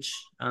sandwich.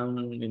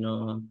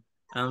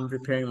 I'm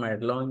preparing my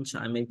lunch.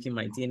 I'm making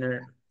my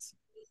dinner.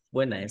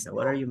 Buena esa.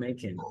 What are you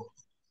making?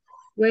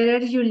 Where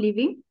are you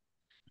living?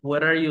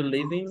 Where are you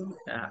living?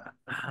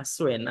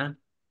 Suena.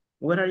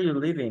 Where are you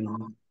living?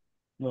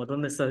 Como,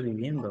 ¿dónde estás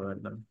viviendo,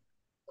 verdad?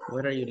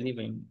 Where are you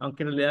living?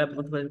 Aunque en realidad la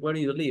pregunta es, where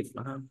do you live?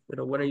 Ajá.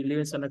 Pero where are you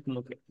living suena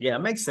como que, yeah,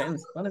 makes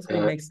sense. Honestly,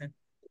 Uh, makes sense.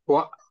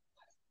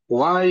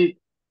 why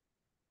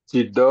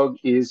the dog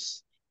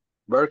is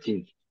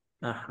barking?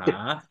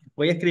 Ajá.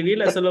 Voy a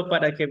escribirla solo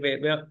para que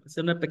vea,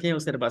 hacer una pequeña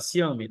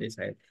observación, mire,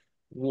 Isabel.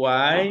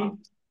 Ajá.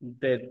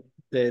 The,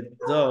 the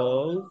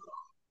dog,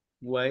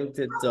 why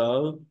the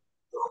dog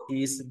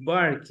is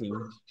barking?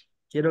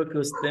 Quiero que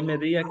usted me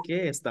diga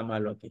qué está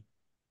malo aquí.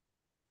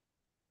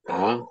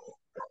 Ah,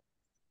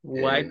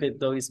 Why the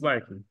dog is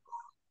barking?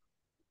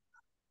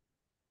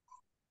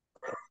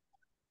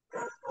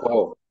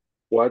 oh,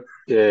 what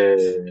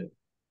el,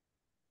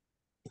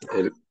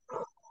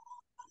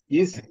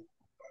 is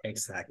why?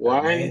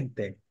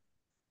 Exactamente.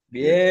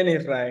 Bien,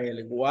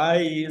 Israel. Why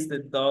is the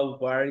dog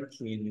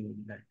barking?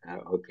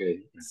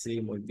 Okay.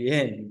 Sí, muy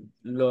bien.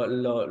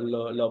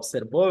 Lo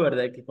observó,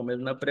 ¿verdad? Que como es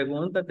una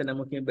pregunta,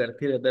 tenemos que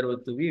invertir el verbo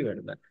to be,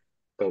 ¿verdad?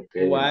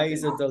 Okay, Why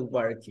is the entiendo. dog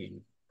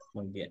barking?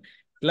 Muy bien.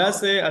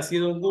 Clase, ha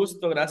sido un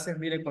gusto. Gracias.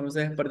 Miren, cuando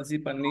ustedes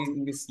participan,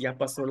 ya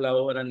pasó la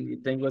hora y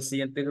tengo el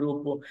siguiente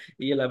grupo.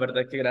 Y la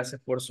verdad que gracias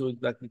por su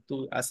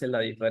actitud. Hace la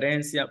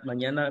diferencia.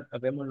 Mañana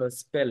vemos los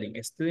spelling.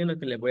 Estudien lo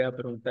que les voy a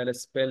preguntar el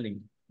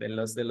spelling de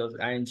los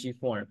ing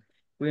form.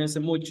 Cuídense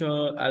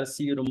mucho. I'll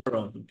see you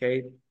tomorrow. ¿Ok?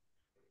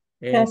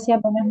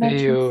 Gracias, buenas See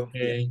noches. you.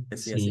 Okay,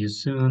 Así, see así. you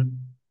soon.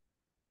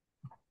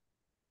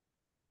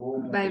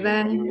 Bye Thank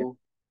bye. you.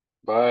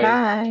 Bye.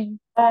 Bye.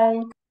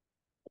 Bye.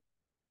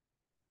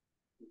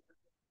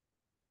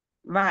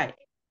 Bye.